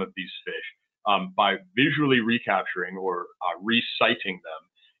of some of these fish by visually recapturing or resighting them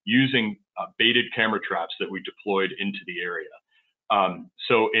using baited camera traps that we deployed into the area.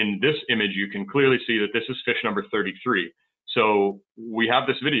 So in this image, you can clearly see that this is fish number 33. So we have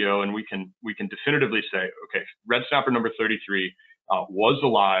this video, and we can definitively say, okay, red snapper number 33 was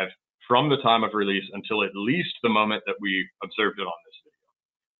alive from the time of release until at least the moment that we observed it on this video.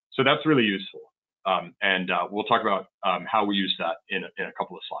 So that's really useful. And we'll talk about how we use that in a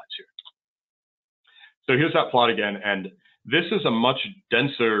couple of slides here. So here's that plot again, and this is a much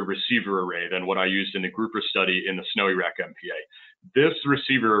denser receiver array than what I used in the grouper study in the Snowy Wreck MPA. This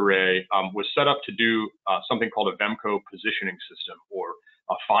receiver array was set up to do something called a VEMCO positioning system, or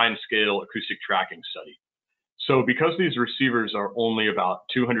a fine scale acoustic tracking study. So because these receivers are only about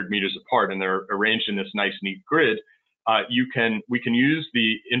 200 meters apart and they're arranged in this nice, neat grid, we can use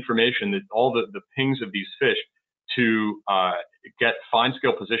the information, that all the pings of these fish, to get fine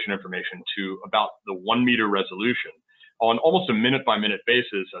scale position information to about the 1 meter resolution on almost a minute by minute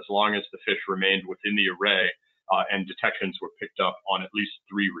basis, as long as the fish remained within the array and detections were picked up on at least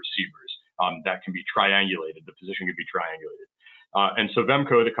 3 receivers that can be triangulated. The position can be triangulated. And so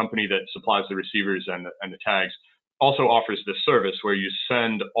Vemco, the company that supplies the receivers and the tags, also offers this service where you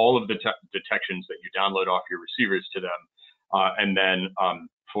send all of the detections that you download off your receivers to them, and then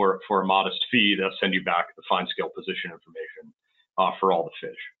for a modest fee, they'll send you back the fine scale position information for all the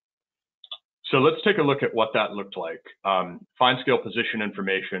fish. So let's take a look at what that looked like. Fine scale position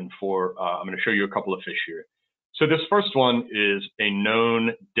information for, I'm going to show you a couple of fish here. So this first one is a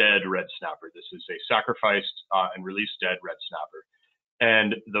known dead red snapper. This is a sacrificed and released dead red snapper.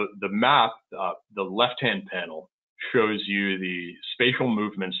 And the map, the left-hand panel, shows you the spatial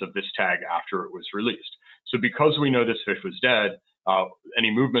movements of this tag after it was released. So because we know this fish was dead,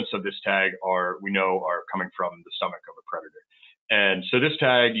 any movements of this tag we know are coming from the stomach of a predator. And so this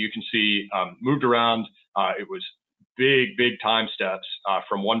tag, you can see, moved around. It was big time steps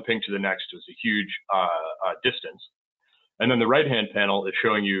from one ping to the next. It was a huge distance. And then the right-hand panel is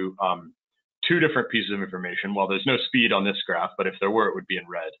showing you two different pieces of information. Well, there's no speed on this graph, but if there were, it would be in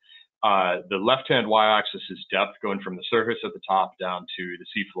red. The left-hand y-axis is depth, going from the surface at the top down to the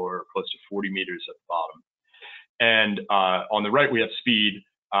seafloor, close to 40 meters at the bottom. And on the right, we have speed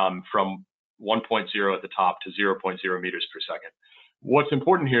from 1.0 at the top to 0.0 meters per second. What's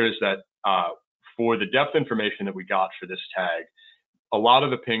important here is that for the depth information that we got for this tag, a lot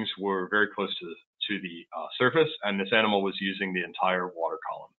of the pings were very close to the surface, and this animal was using the entire water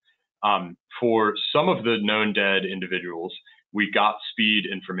column. For some of the known dead individuals, we got speed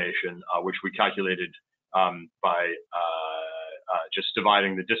information, which we calculated by just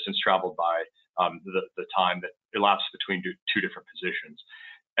dividing the distance traveled by the time that elapsed between two different positions.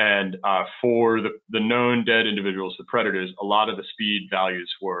 And for the known dead individuals, the predators, a lot of the speed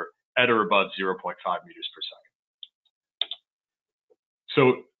values were at or above 0.5 meters per second.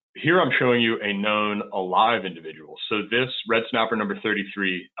 So here I'm showing you a known alive individual. So this red snapper number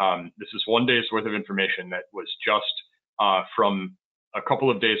 33, this is 1 day's worth of information that was just from a couple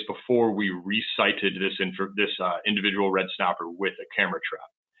of days before we resighted this individual red snapper with a camera trap.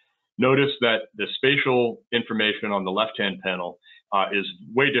 Notice that the spatial information on the left-hand panel is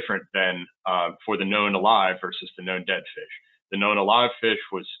way different than for the known alive versus the known dead fish. The known alive fish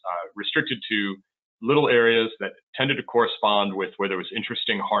was restricted to little areas that tended to correspond with where there was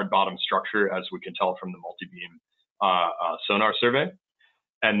interesting hard bottom structure, as we can tell from the multi-beam sonar survey.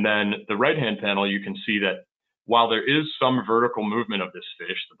 And then the right-hand panel, you can see that while there is some vertical movement of this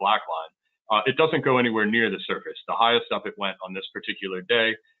fish, the black line, it doesn't go anywhere near the surface. The highest up it went on this particular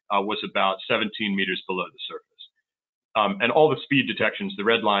day was about 17 meters below the surface. And all the speed detections, the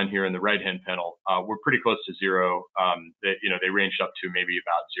red line here in the right-hand panel, were pretty close to zero. They ranged up to maybe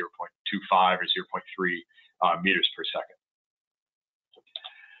about 0.25 or 0.3 meters per second.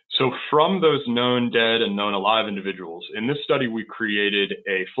 So from those known dead and known alive individuals, in this study, we created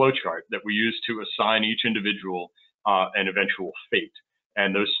a flowchart that we used to assign each individual an eventual fate.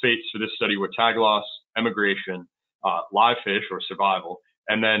 And those fates for this study were tag loss, emigration, live fish or survival,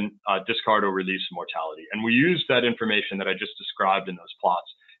 and then discard or release mortality. And we used that information that I just described in those plots,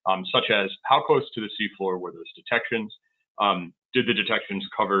 such as how close to the seafloor were those detections? Did the detections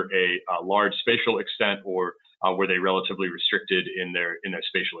cover a large spatial extent, or were they relatively restricted in their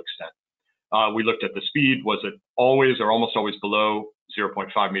spatial extent? We looked at the speed. Was it always or almost always below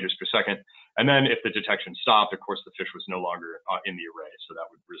 0.5 meters per second? And then if the detection stopped, of course, the fish was no longer in the array. So that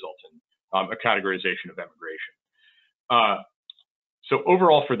would result in a categorization of emigration. So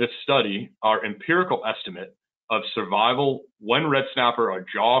overall for this study, our empirical estimate of survival when red snapper are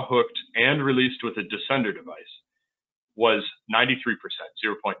jaw hooked and released with a descender device was 93%,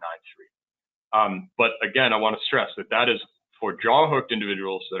 0.93. But again, I want to stress that that is for jaw hooked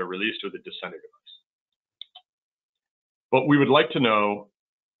individuals that are released with a descender device. But we would like to know,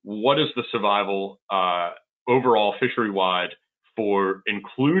 what is the survival overall fishery-wide for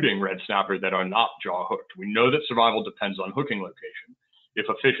including red snapper that are not jaw hooked? We know that survival depends on hooking location. If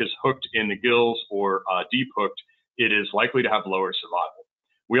a fish is hooked in the gills or deep hooked, it is likely to have lower survival.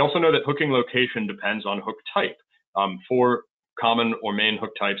 We also know that hooking location depends on hook type. Four common or main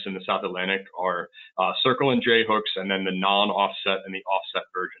hook types in the South Atlantic are circle and J hooks, and then the non-offset and the offset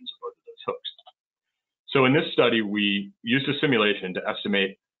versions of both of those hooks. So in this study, we used a simulation to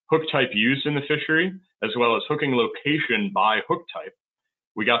estimate hook type used in the fishery, as well as hooking location by hook type.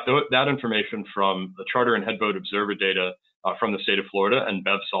 We got that information from the charter and headboat observer data from the state of Florida, and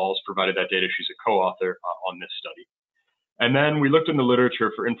Bev Sauls provided that data. She's a co-author on this study. And then we looked in the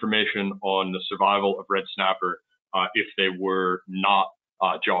literature for information on the survival of red snapper if they were not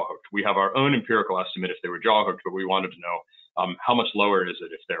jaw hooked. We have our own empirical estimate if they were jaw hooked, but we wanted to know how much lower is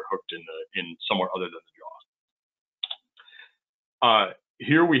it if they're hooked in somewhere other than the jaw.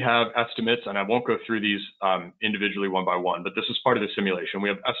 here we have estimates, and I won't go through these individually one by one, but this is part of the simulation. We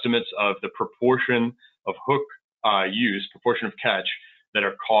have estimates of the proportion of hook use, proportion of catch that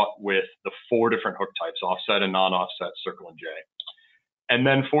are caught with the 4 different hook types, offset and non-offset, circle, and jay. And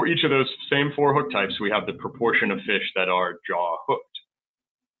then for each of those same 4 hook types, we have the proportion of fish that are jaw hooked.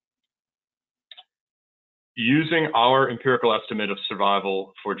 Using our empirical estimate of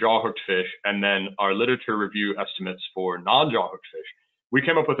survival for jaw hooked fish and then our literature review estimates for non-jaw hooked fish, we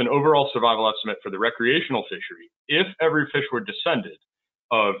came up with an overall survival estimate for the recreational fishery, if every fish were descended,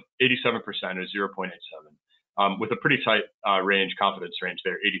 of 87% or 0.87, with a pretty tight confidence range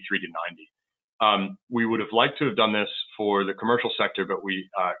there, 83 to 90. We would have liked to have done this for the commercial sector, but we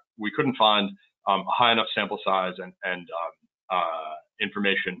couldn't find a high enough sample size and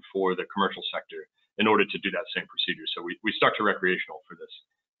information for the commercial sector in order to do that same procedure. So we stuck to recreational for this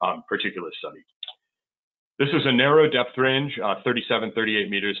particular study. This is a narrow depth range, 37, 38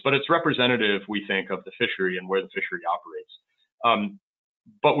 meters, but it's representative, we think, of the fishery and where the fishery operates.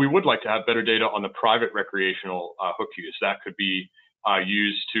 But we would like to have better data on the private recreational hook use. That could be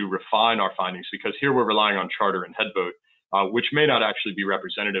used to refine our findings, because here we're relying on charter and headboat, which may not actually be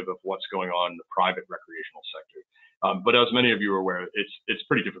representative of what's going on in the private recreational sector. But as many of you are aware, it's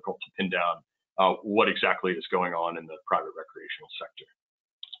pretty difficult to pin down what exactly is going on in the private recreational sector.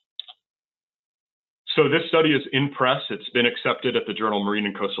 So this study is in press. It's been accepted at the journal Marine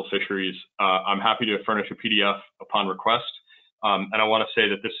and Coastal Fisheries. I'm happy to furnish a PDF upon request. And I want to say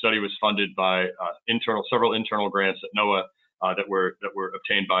that this study was funded by several internal grants at NOAA that were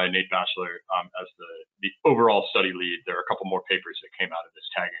obtained by Nate Batchelor as the overall study lead. There are a couple more papers that came out of this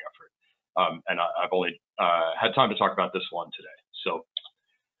tagging effort. And I've only had time to talk about this one today. So,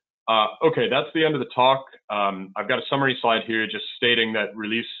 okay, that's the end of the talk. I've got a summary slide here just stating that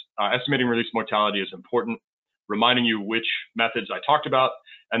estimating release mortality is important, reminding you which methods I talked about.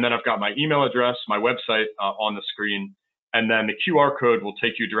 And then I've got my email address, my website on the screen. And then the QR code will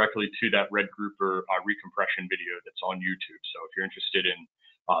take you directly to that red grouper recompression video that's on YouTube. So if you're interested in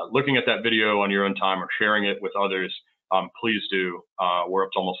looking at that video on your own time or sharing it with others, please do. We're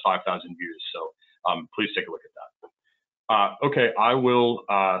up to almost 5,000 views. So please take a look at that. Okay, I will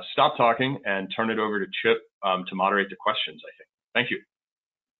stop talking and turn it over to Chip to moderate the questions, I think. Thank you.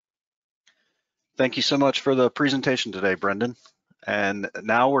 Thank you so much for the presentation today, Brendan. And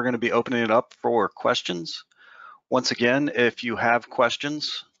now we're going to be opening it up for questions. Once again, if you have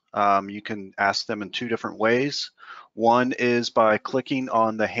questions, you can ask them in 2 different ways. One is by clicking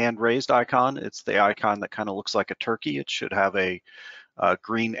on the hand raised icon. It's the icon that kind of looks like a turkey. It should have a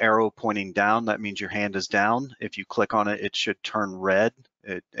green arrow pointing down. That means your hand is down. If you click on it, it should turn red,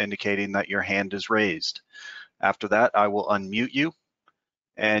 indicating that your hand is raised. After that, I will unmute you,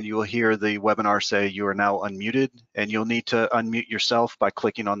 and you will hear the webinar say you are now unmuted, and you'll need to unmute yourself by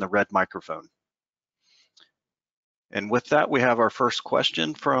clicking on the red microphone. And with that, we have our first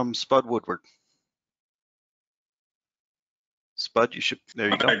question from Spud Woodward. Spud, you should, there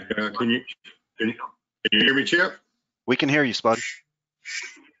you go. Can you hear me, Chip? We can hear you, Spud.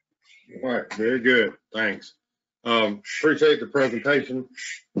 All right, very good, thanks. Appreciate the presentation,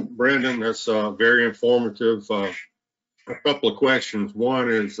 Brendan. That's very informative. A couple of questions. One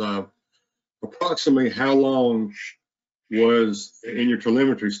is approximately how long was, in your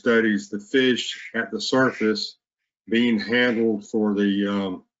telemetry studies, the fish at the surface being handled for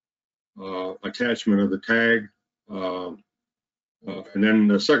the attachment of the tag? And then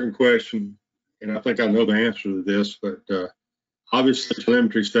the second question, and I think I know the answer to this, but obviously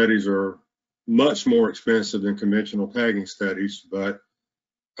telemetry studies are much more expensive than conventional tagging studies, but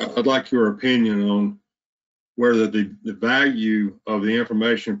I'd like your opinion on whether the value of the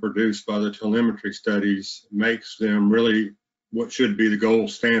information produced by the telemetry studies makes them really what should be the gold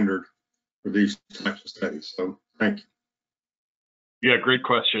standard for these types of studies. So thank you. Yeah, great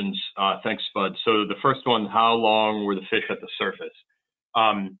questions. Thanks, Spud. So the first one, how long were the fish at the surface?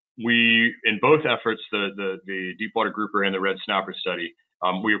 We, in both efforts, the Deepwater Grouper and the Red Snapper study,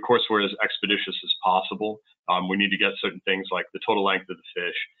 we of course were as expeditious as possible. We need to get certain things like the total length of the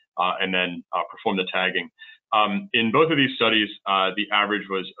fish and then perform the tagging. In both of these studies, the average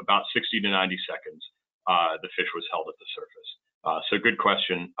was about 60 to 90 seconds the fish was held at the surface. So good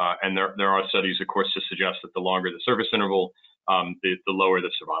question. And there are studies, of course, to suggest that the longer the service interval, the lower the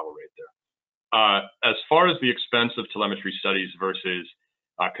survival rate there. As far as the expense of telemetry studies versus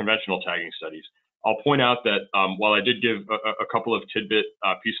conventional tagging studies, I'll point out that while I did give a couple of tidbit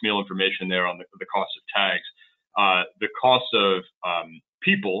piecemeal information there on the cost of tags, the cost of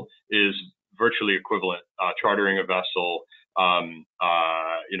people is virtually equivalent. Chartering a vessel,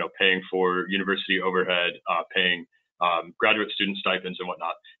 paying for university overhead, paying graduate student stipends and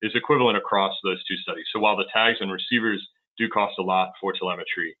whatnot, is equivalent across those two studies. So while the tags and receivers do cost a lot for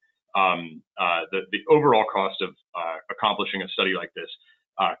telemetry, the overall cost of accomplishing a study like this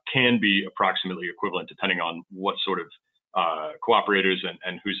can be approximately equivalent depending on what sort of cooperators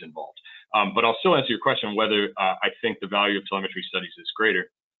and who's involved. But I'll still answer your question whether I think the value of telemetry studies is greater.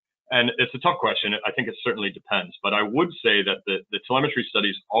 And it's a tough question. I think it certainly depends. But I would say that the telemetry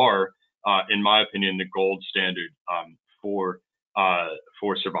studies are, in my opinion, the gold standard for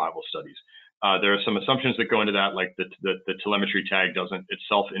survival studies. There are some assumptions that go into that, like the telemetry tag doesn't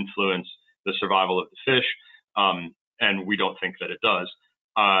itself influence the survival of the fish, and we don't think that it does.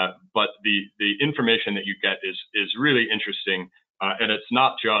 But the information that you get is really interesting, and it's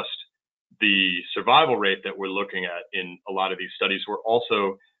not just the survival rate that we're looking at in a lot of these studies. We're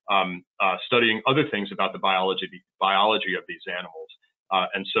also studying other things about the biology of these animals.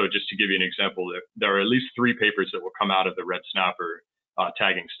 And so just to give you an example, there are at least 3 papers that will come out of the red snapper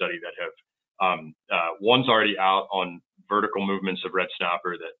tagging study that have, one's already out on vertical movements of red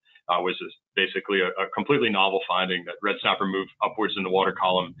snapper that was basically a completely novel finding that red snapper move upwards in the water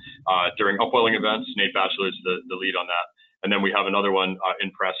column during upwelling events. Nate Batchelor's the lead on that. And then we have another one in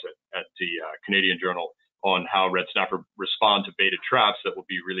press at the Canadian Journal on how red snapper respond to baited traps that will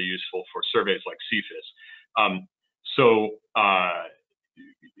be really useful for surveys like CFIS.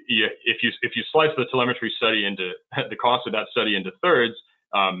 If you slice the telemetry study into the cost of that study into thirds,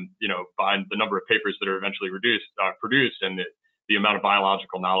 by the number of papers that are eventually produced and the amount of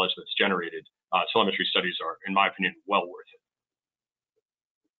biological knowledge that's generated, telemetry studies are, in my opinion, well worth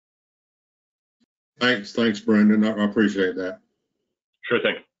it. Thanks, Brendan. I appreciate that. Sure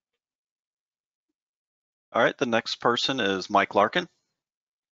thing. All right, the next person is Mike Larkin.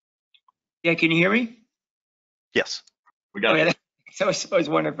 Yeah, can you hear me? Yes. We got it. So I was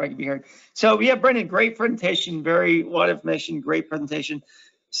wondering if I could be heard. So yeah, Brendan, great presentation, a lot of information, great presentation.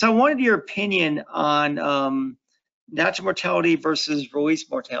 So I wanted your opinion on natural mortality versus release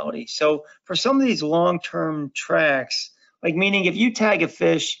mortality. So for some of these long-term tracks, like meaning if you tag a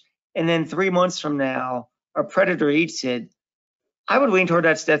fish and then 3 months from now a predator eats it, I would lean toward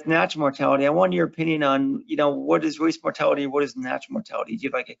that's natural mortality. I want your opinion on, what is release mortality, what is natural mortality? Do you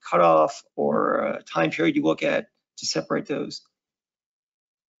have like a cutoff or a time period you look at to separate those?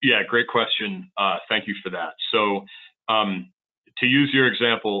 Yeah, great question. Thank you for that. So to use your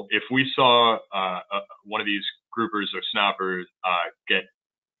example, if we saw one of these groupers or snappers get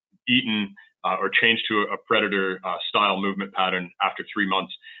eaten or change to a predator style movement pattern after 3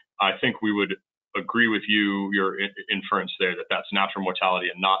 months, I think we would agree with your inference there that that's natural mortality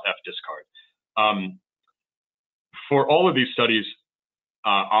and not F discard. For all of these studies,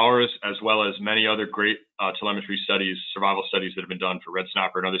 ours, as well as many other great telemetry studies, survival studies that have been done for red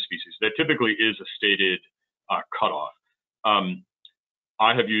snapper and other species, there typically is a stated cutoff.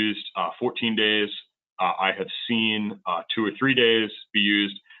 I have used 14 days. I have seen 2 or 3 days be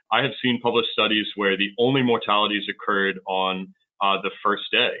used. I have seen published studies where the only mortalities occurred on the first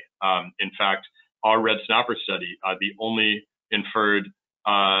day. In fact, our red snapper study, the only inferred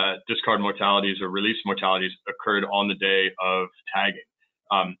discard mortalities or release mortalities occurred on the day of tagging.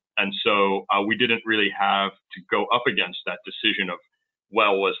 And so we didn't really have to go up against that decision of,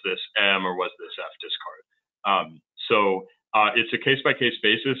 well, was this M or was this F discard? So it's a case-by-case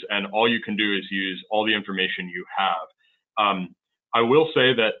basis, and all you can do is use all the information you have. I will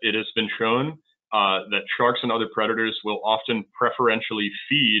say that it has been shown that sharks and other predators will often preferentially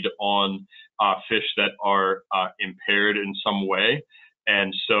feed on fish that are impaired in some way.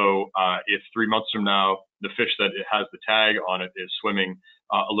 And so if 3 months from now, the fish that it has the tag on it is swimming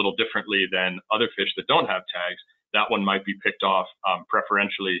a little differently than other fish that don't have tags, that one might be picked off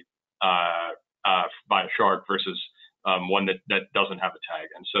preferentially by a shark versus one that doesn't have a tag.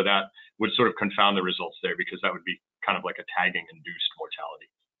 And so that would sort of confound the results there, because that would be kind of like a tagging induced mortality.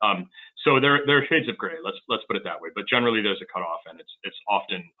 So there are shades of gray, let's put it that way. But generally there's a cutoff, and it's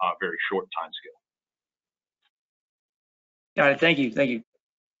often a very short time scale. Got it. Thank you. Thank you.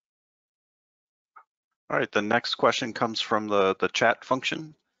 All right, the next question comes from the chat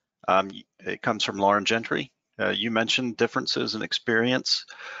function. It comes from Lauren Gentry. You mentioned differences in experience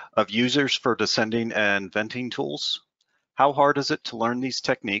of users for descending and venting tools. How hard is it to learn these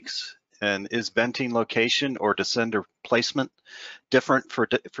techniques? And is venting location or descender placement different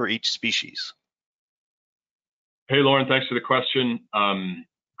for each species? Hey, Lauren, thanks for the question.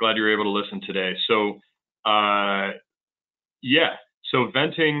 Glad you were able to listen today. So, yeah, so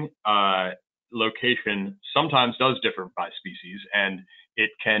venting location sometimes does differ by species, and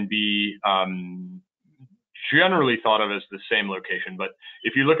it can be generally thought of as the same location. But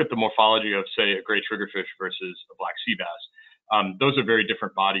if you look at the morphology of, say, a gray triggerfish versus a black sea bass, those are very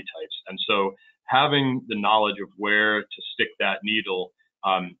different body types. And so having the knowledge of where to stick that needle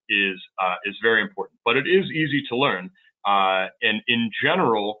is very important. But it is easy to learn. And in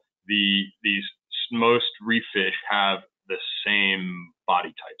general, these most reef fish have the same body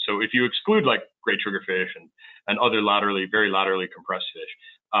type. So if you exclude like gray triggerfish and other very laterally compressed fish,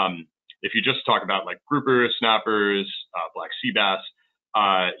 if you just talk about like groupers, snappers, black sea bass,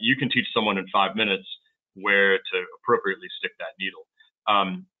 you can teach someone in 5 minutes where to appropriately stick that needle.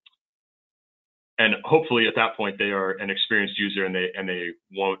 And hopefully at that point they are an experienced user and they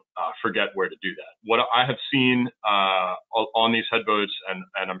won't forget where to do that. What I have seen on these head boats, and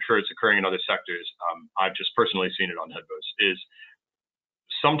I'm sure it's occurring in other sectors, I've just personally seen it on head boats, is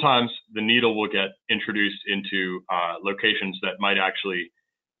sometimes the needle will get introduced into locations that might actually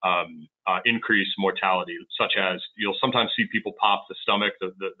increase mortality, such as you'll sometimes see people pop the stomach,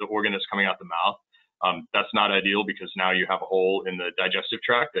 the organ that's coming out the mouth. That's not ideal because now you have a hole in the digestive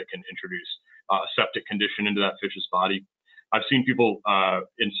tract that can introduce a septic condition into that fish's body. I've seen people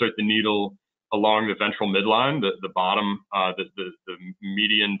insert the needle along the ventral midline, the bottom, the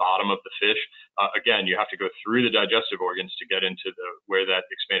median bottom of the fish. Again, you have to go through the digestive organs to get into where that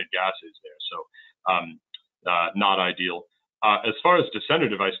expanded gas is there. So not ideal. As far as descender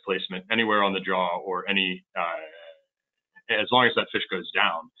device placement, anywhere on the jaw or as long as that fish goes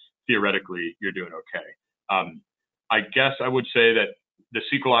down, theoretically, you're doing okay. I guess I would say that the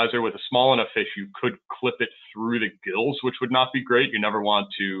sequelizer with a small enough fish, you could clip it through the gills, which would not be great. You never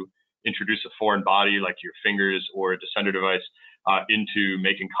want to introduce a foreign body like your fingers or a descender device into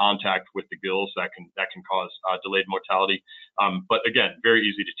making contact with the gills. That can cause delayed mortality. But again, very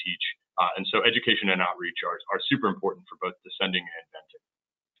easy to teach. And so education and outreach are super important for both descending and venting.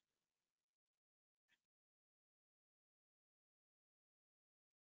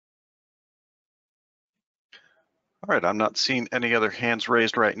 All right, I'm not seeing any other hands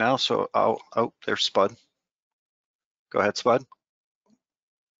raised right now, so oh, there's Spud. Go ahead, Spud.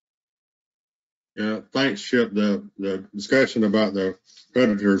 Yeah, thanks, Chip. The discussion about the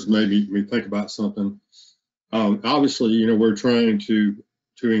predators made me think about something. Obviously, we're trying to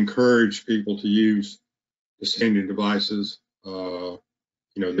encourage people to use descending devices.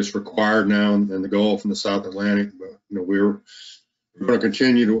 It's required now in the Gulf and the South Atlantic, but we're going to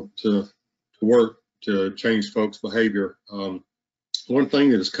continue to work to change folks' behavior. One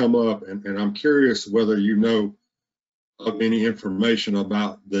thing that has come up, and I'm curious whether you know of any information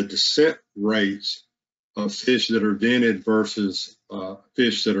about the descent rates of fish that are vented versus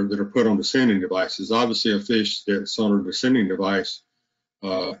fish that are put on descending devices. Obviously, a fish that's on a descending device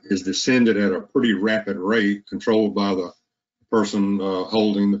is descended at a pretty rapid rate, controlled by the person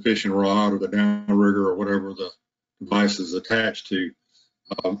holding the fishing rod or the downrigger or whatever the device is attached to.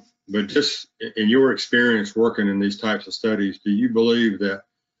 But just in your experience working in these types of studies, do you believe that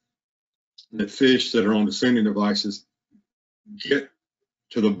the fish that are on descending devices get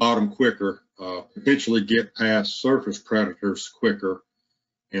to the bottom quicker, potentially get past surface predators quicker,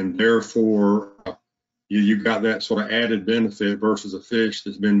 and therefore you've got that sort of added benefit versus a fish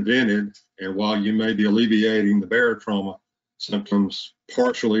that's been vented, and while you may be alleviating the barotrauma symptoms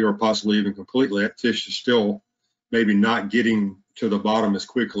partially or possibly even completely, that fish is still maybe not getting to the bottom as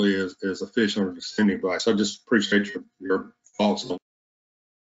quickly as a fish on a descending device. I just appreciate your thoughts on.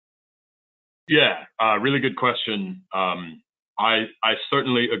 Yeah, really good question. I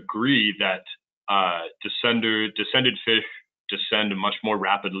certainly agree that descended fish descend much more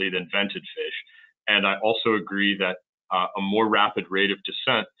rapidly than vented fish. And I also agree that a more rapid rate of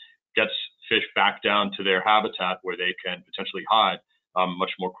descent gets fish back down to their habitat where they can potentially hide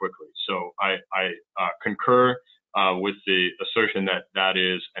much more quickly. So I concur with the assertion that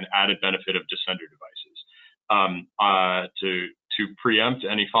is an added benefit of descender devices. To preempt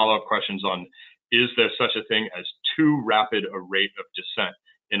any follow-up questions on, is there such a thing as too rapid a rate of descent?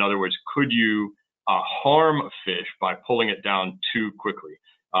 In other words, could you harm a fish by pulling it down too quickly?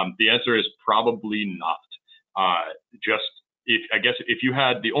 The answer is probably not.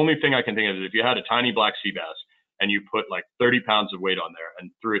 The only thing I can think of is if you had a tiny black sea bass and you put like 30 pounds of weight on there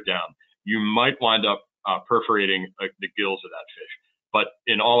and threw it down, you might wind up perforating the gills of that fish. But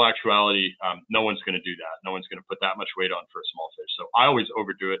in all actuality, no one's going to do that. No one's going to put that much weight on for a small fish. So I always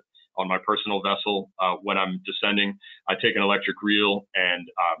overdo it on my personal vessel. When I'm descending, I take an electric reel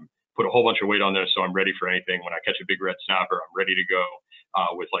and put a whole bunch of weight on there so I'm ready for anything. When I catch a big red snapper, I'm ready to go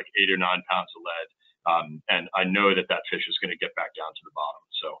with like 8 or 9 pounds of lead. And I know that fish is going to get back down to the bottom.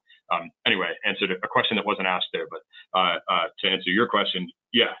 So anyway, answered a question that wasn't asked there, but to answer your question,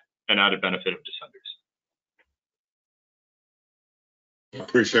 yeah, an added benefit of descenders.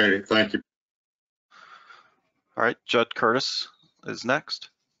 Appreciate it. Thank you. All right, Judd Curtis is next.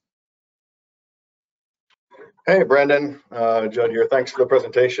 Hey, Brendan, Judd here. Thanks for the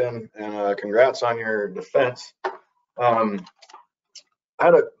presentation and congrats on your defense. I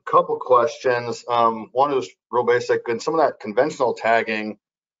had a couple questions. One is real basic. In some of that conventional tagging,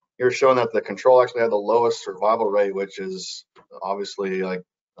 you're showing that the control actually had the lowest survival rate, which is obviously like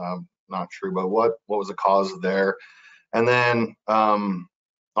not true, but what was the cause there? And then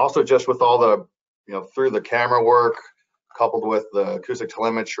also just with all the, through the camera work, coupled with the acoustic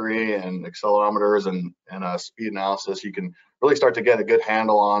telemetry and accelerometers and speed analysis, you can really start to get a good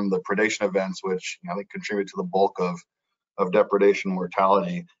handle on the predation events, which I think contribute to the bulk of depredation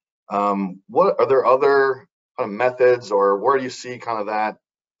mortality. What are there other kind of methods, or where do you see kind of that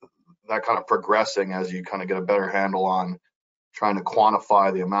kind of progressing as you kind of get a better handle on trying to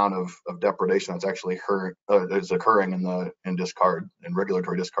quantify the amount of depredation that's actually is occurring in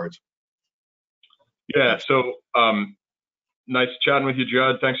regulatory discards? Yeah, so nice chatting with you,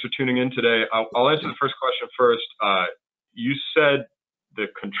 Judd. Thanks for tuning in today. I'll answer the first question first. You said the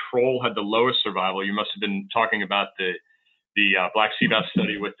control had the lowest survival. You must have been talking about the black sea bass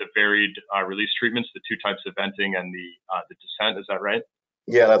study with the varied release treatments, the two types of venting and the descent. Is that right?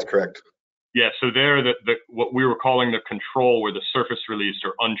 Yeah, that's correct. Yeah, so there, what we were calling the control were the surface released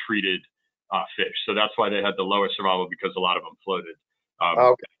or untreated fish. So that's why they had the lowest survival, because a lot of them floated.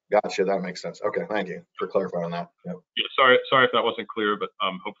 Okay, gotcha. That makes sense. Okay, thank you for clarifying that. Yep. Yeah, sorry if that wasn't clear, but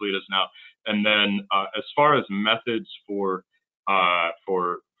hopefully it is now. And then as far as methods for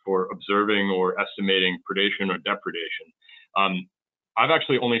observing or estimating predation or depredation, I've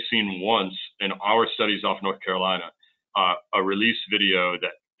actually only seen once in our studies off North Carolina a release video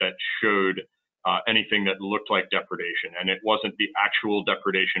that showed anything that looked like depredation, and it wasn't the actual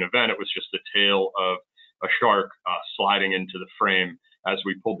depredation event. It was just the tail of a shark sliding into the frame as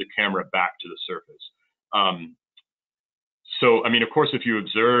we pulled the camera back to the surface. So, I mean, of course, if you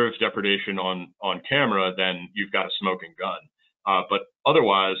observe depredation on camera, then you've got a smoking gun. But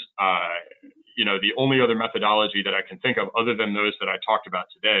otherwise, the only other methodology that I can think of, other than those that I talked about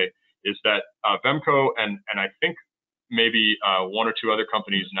today, is that Vemco and I think maybe one or two other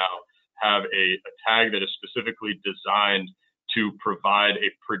companies now have a tag that is specifically designed to provide a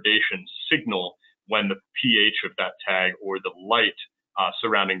predation signal when the pH of that tag or the light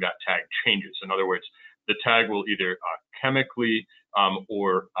surrounding that tag changes. In other words, the tag will either chemically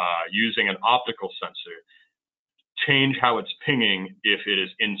or using an optical sensor change how it's pinging if it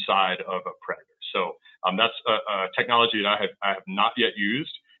is inside of a predator. So that's a technology that I have not yet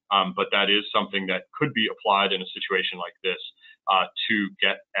used, but that is something that could be applied in a situation like this to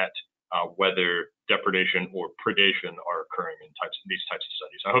get at whether depredation or predation are occurring in these types of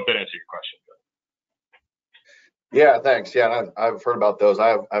studies. I hope that answered your question. Yeah, thanks. Yeah, I've heard about those.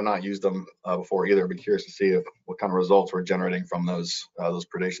 I've not used them before either. I'd be curious to see what kind of results we're generating from those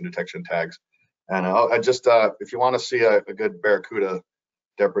predation detection tags. And I just, if you want to see a good barracuda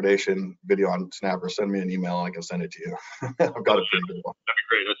depredation video on Snapper, send me an email and I can send it to you. I've got a pretty good one. That'd be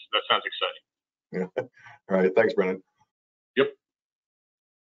great. That sounds exciting. Yeah. All right. Thanks, Brendan. Yep.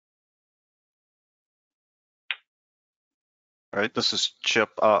 All right, this is Chip.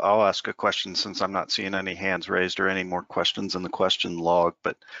 I'll ask a question since I'm not seeing any hands raised or any more questions in the question log.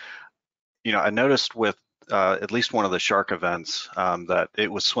 But, I noticed with at least one of the shark events that it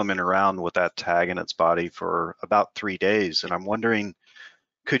was swimming around with that tag in its body for about 3 days. And I'm wondering,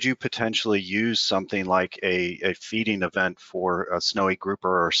 could you potentially use something like a feeding event for a snowy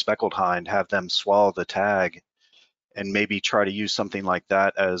grouper or speckled hind, have them swallow the tag and maybe try to use something like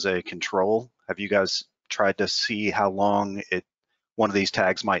that as a control? Have you guys tried to see how long one of these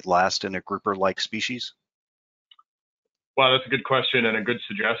tags might last in a grouper-like species? Well, that's a good question and a good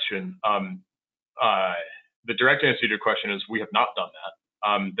suggestion. The direct answer to your question is we have not done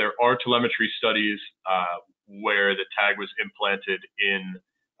that. There are telemetry studies where the tag was implanted in,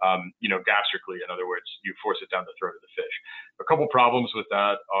 gastrically. In other words, you force it down the throat of the fish. A couple problems with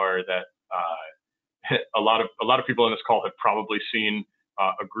that are that a lot of people on this call have probably seen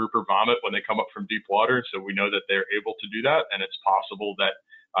a grouper vomit when they come up from deep water. So we know that they're able to do that, and it's possible that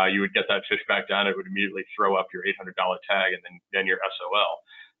you would get that fish back down. It would immediately throw up your $800 tag, and then you're SOL.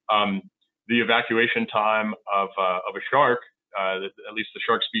 The evacuation time of a shark, at least the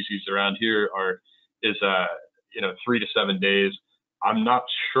shark species around here, is 3 to 7 days. I'm not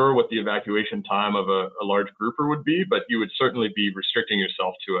sure what the evacuation time of a large grouper would be, but you would certainly be restricting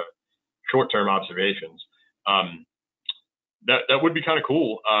yourself to a short-term observations. That would be kind of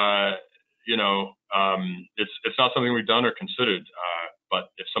cool. It's not something we've done or considered,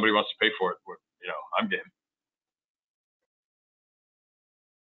 but if somebody wants to pay for it, I'm game.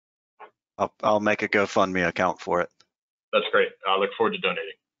 I'll make a GoFundMe account for it. That's great. I look forward to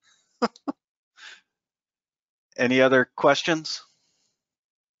donating. Any other questions?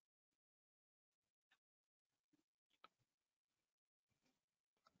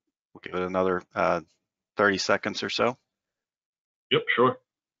 We'll give it another 30 seconds or so. Yep, sure.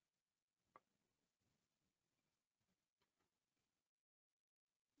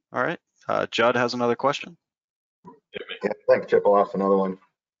 All right. Judd has another question. Yeah, thanks, Chip. I'll ask another one.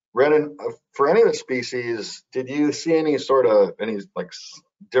 Brendan, for any of the species, did you see any sort of like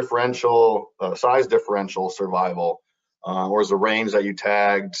differential, size differential survival, or is the range that you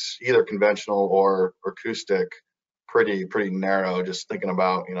tagged, either conventional or acoustic, pretty narrow? Just thinking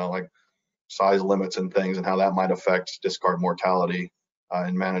about, you know, like size limits and things and how that might affect discard mortality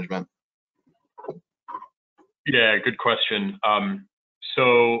in management. Yeah, good question.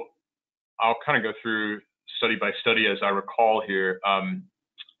 So I'll kind of go through study by study as I recall here.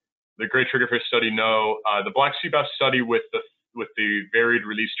 The Great Triggerfish study, no. The Black Sea Bass study with the varied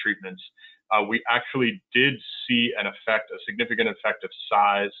release treatments, we actually did see an effect, a significant effect of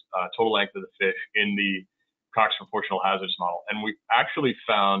size, total length of the fish in the Cox proportional hazards model. And we actually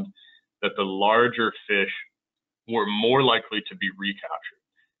found that the larger fish were more likely to be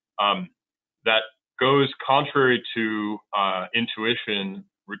recaptured. That goes contrary to intuition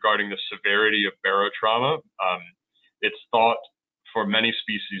regarding the severity of barotrauma. It's thought for many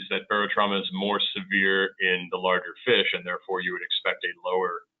species that barotrauma is more severe in the larger fish, and therefore you would expect a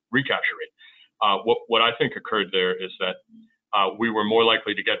lower recapture rate. What I think occurred there is that we were more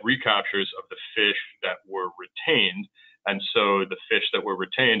likely to get recaptures of the fish that were retained, and so the fish that were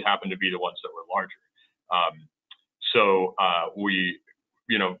retained happened to be the ones that were larger. We,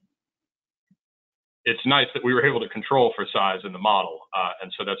 you know, it's nice that we were able to control for size in the model,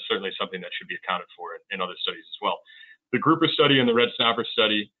 and so that's certainly something that should be accounted for in other studies as well. The grouper study and the red snapper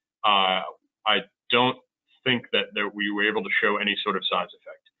study, I don't think that we were able to show any sort of size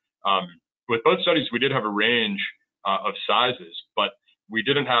effect. With both studies, we did have a range of sizes, but we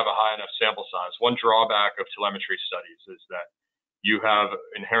didn't have a high enough sample size. One drawback of telemetry studies is that you have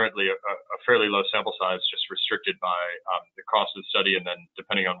inherently a fairly low sample size, just restricted by the cost of the study, and then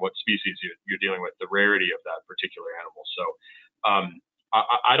depending on what species you're dealing with, the rarity of that particular animal. So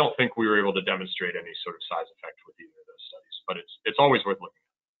I don't think we were able to demonstrate any sort of size effect with either of those studies, but it's always worth looking at.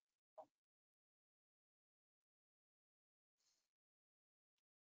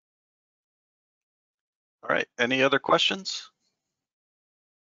 All right, any other questions?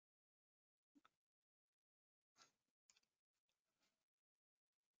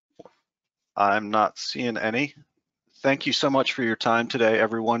 I'm not seeing any. Thank you so much for your time today,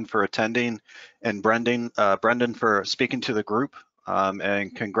 everyone, for attending, and Brendan for speaking to the group,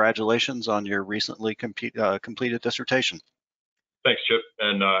 and congratulations on your recently completed dissertation. Thanks, Chip.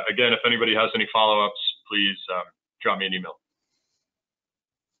 And again, if anybody has any follow-ups, please drop me an email.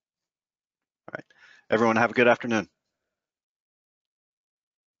 All right, everyone have a good afternoon.